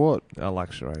 So what? I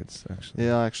like charades, actually.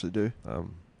 Yeah, I actually do.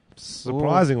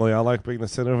 Surprisingly, I like being the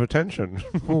center of attention.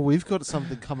 Well, we've got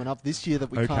something coming up this year that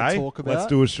we can't talk about. Let's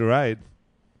do a charade.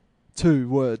 2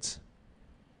 words.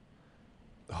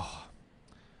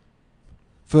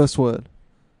 First word.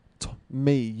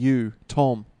 Me, you,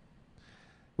 Tom.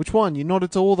 Which one? You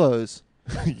nodded to all those.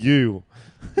 You.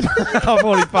 I've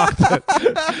already fucked it.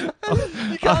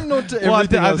 You can't nod to Well,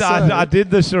 everything I did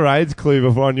the charades clue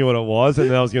before I knew what it was, and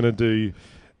then I was going to do.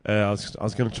 I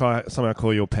was going to try somehow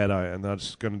call you pedo, and I was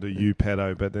just going to do you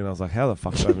pedo, but then I was like, how the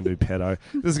fuck do I even do pedo?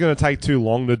 This is going to take too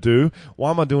long to do.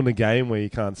 Why am I doing a game where you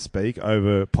can't speak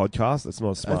over podcast? That's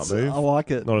not a smart move. I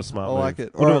like it. Not a smart I move. like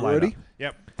it. We'll do All it right, later. ready?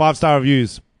 Yep. 5-star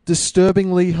reviews.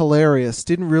 Disturbingly hilarious.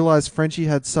 Didn't realize Frenchy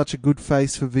had such a good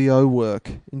face for VO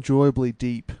work. Enjoyably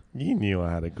deep. You knew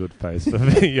I had a good face for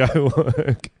video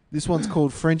work. This one's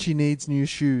called Frenchy Needs New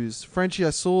Shoes. Frenchy, I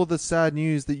saw the sad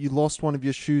news that you lost one of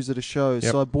your shoes at a show, Yep.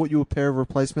 so I bought you a pair of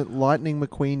replacement Lightning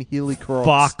McQueen Healy Crocs.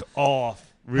 Fuck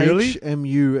off. Really?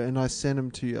 HMU, and I sent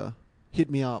them to you. Hit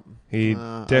me up. He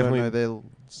I definitely don't know their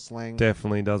slang.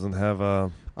 definitely doesn't have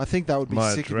I think that would be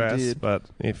my sick address, if he did. but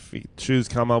if shoes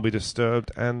come, I'll be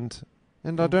disturbed. And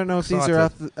I don't know if these are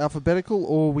alphabetical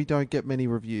or we don't get many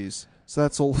reviews. So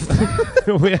that's all.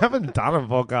 we haven't done a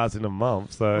podcast in a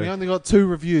month, so We only got 2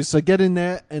 reviews, so get in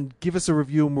there and give us a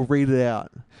review and we'll read it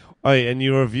out. oh, yeah, and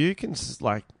your review can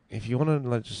if you want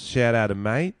to just shout out a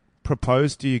mate,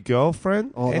 propose to your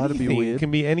girlfriend. Oh, that'd be anything. weird. It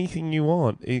can be anything you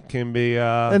want. It can be.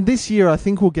 And this year, I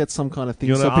think we'll get some kind of thing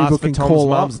you so want to people ask for can Tom's call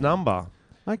mum's up. number.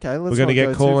 Okay, let's We're going to not get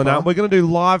go calling too far. up. We're going to do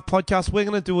live podcasts. We're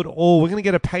going to do it all. We're going to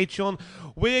get a Patreon.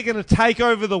 We're going to take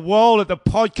over the world at the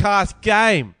podcast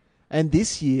game And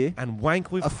this year, and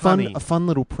wank with a honey. fun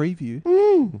little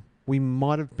preview. We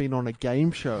might have been on a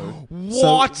game show.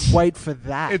 What? So wait for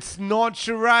that. It's not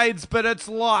charades, but it's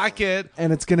like it.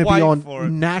 And it's going to be Wait for on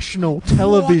it. national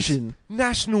television. What?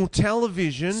 National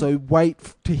television. So wait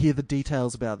to hear the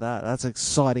details about that. That's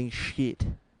exciting shit.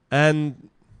 and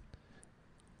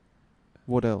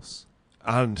What else?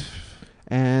 and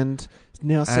And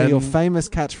now say your And famous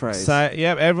catchphrase. say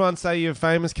everyone say your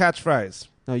famous catchphrase.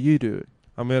 No, you do it.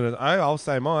 I'll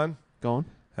say mine. Go on.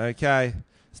 Okay.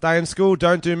 Stay in school,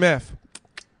 don't do meth.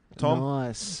 Tom.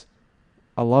 Nice.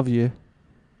 I love you.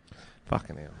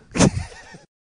 Fucking hell.